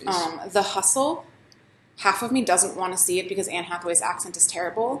these movies. The Hustle, half of me doesn't want to see it because Anne Hathaway's accent is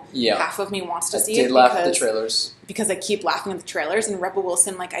terrible. Yeah. Half of me wants to see I it did laugh at the trailers. Because I keep laughing at the trailers, and Rebel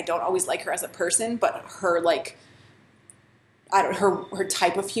Wilson, like, I don't always like her as a person, but her, like, her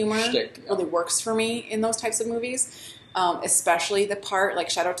type of humor really works for me in those types of movies. Especially the part, like,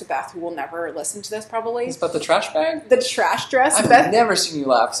 shout out to Beth, who will never listen to this probably. It's about the trash bag? The trash dress. I've never seen you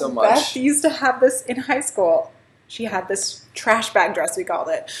laugh so much. Beth used to have this in high school. She had this trash bag dress, we called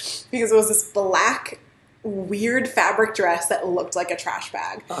it, because it was this black, weird fabric dress that looked like a trash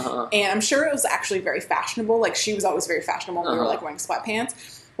bag. And I'm sure it was actually very fashionable. Like, she was always very fashionable when we were, like, wearing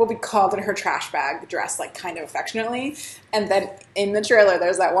sweatpants. Well, we called it her trash bag dress, like, kind of affectionately. And then in the trailer,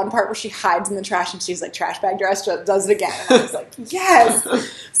 there's that one part where she hides in the trash and she's like, trash bag dress, does it again. And I was like, yes!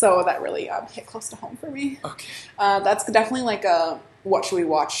 So that really hit close to home for me. Okay. That's definitely like a what should we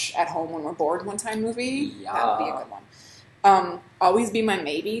watch at home when we're bored one time movie. Yeah. That would be a good one. Always Be My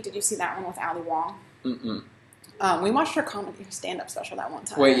Maybe. Did you see that one with Ali Wong? Mm-mm. We watched her stand-up special that one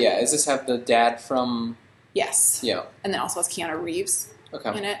time. Wait, yeah. Does this have the dad from... Yes. Yeah. And then also has Keanu Reeves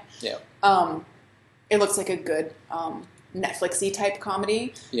in it. Yeah. It looks like a good Netflix-y type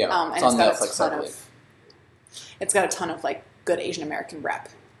comedy. Yeah, and it's on Netflix, I believe. It's got a ton of, like, good Asian American rep,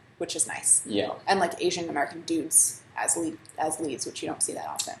 which is nice. Yeah. And, like, Asian American dudes as leads, which you don't see that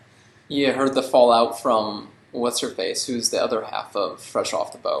often. Yeah, heard the fallout from what's-her-face, who's the other half of Fresh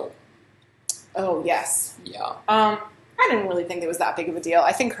Off the Boat. Oh, yes. Yeah. I didn't really think it was that big of a deal.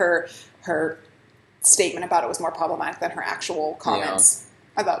 I think her statement about it was more problematic than her actual comments.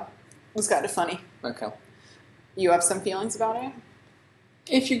 Yeah. I thought it was kind of funny. Okay. You have some feelings about it?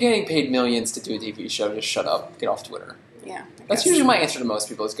 If you're getting paid millions to do a TV show, just shut up. Get off Twitter. Yeah. That's usually my answer to most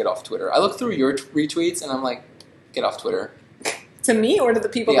people is get off Twitter. I look through your retweets and I'm like, get off Twitter. To me or to the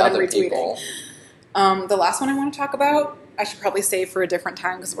people that I'm retweeting? People. The last one I want to talk about, I should probably save for a different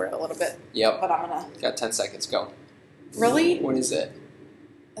time because we're a little bit... Yep. But I'm going to... Got 10 seconds. Go. Really? What is it?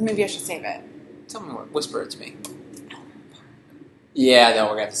 Maybe I should save it. Tell me more. Whisper it to me. Yeah, no,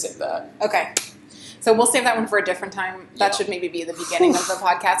 we're going to have to save that. Okay. So we'll save that one for a different time. That should maybe be the beginning of the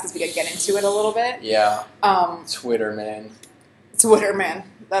podcast because we could get into it a little bit. Yeah. Twitter, man.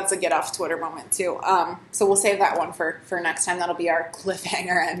 That's a get off Twitter moment, too. So we'll save that one for next time. That'll be our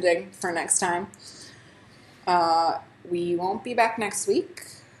cliffhanger ending for next time. We won't be back next week,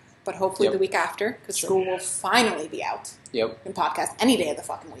 but hopefully the week after because school will finally be out. Yep. And podcast any day of the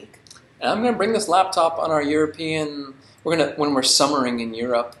fucking week. And I'm going to bring this laptop on our European... when we're summering in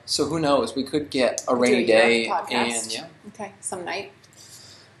Europe, so who knows? We could get a rainy day and Okay, some night.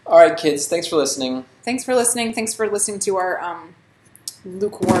 All right, kids. Thanks for listening. Thanks for listening to our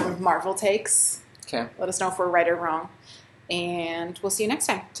lukewarm Marvel takes. Okay. Let us know if we're right or wrong, and we'll see you next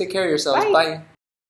time. Take care of yourselves. Bye. Bye.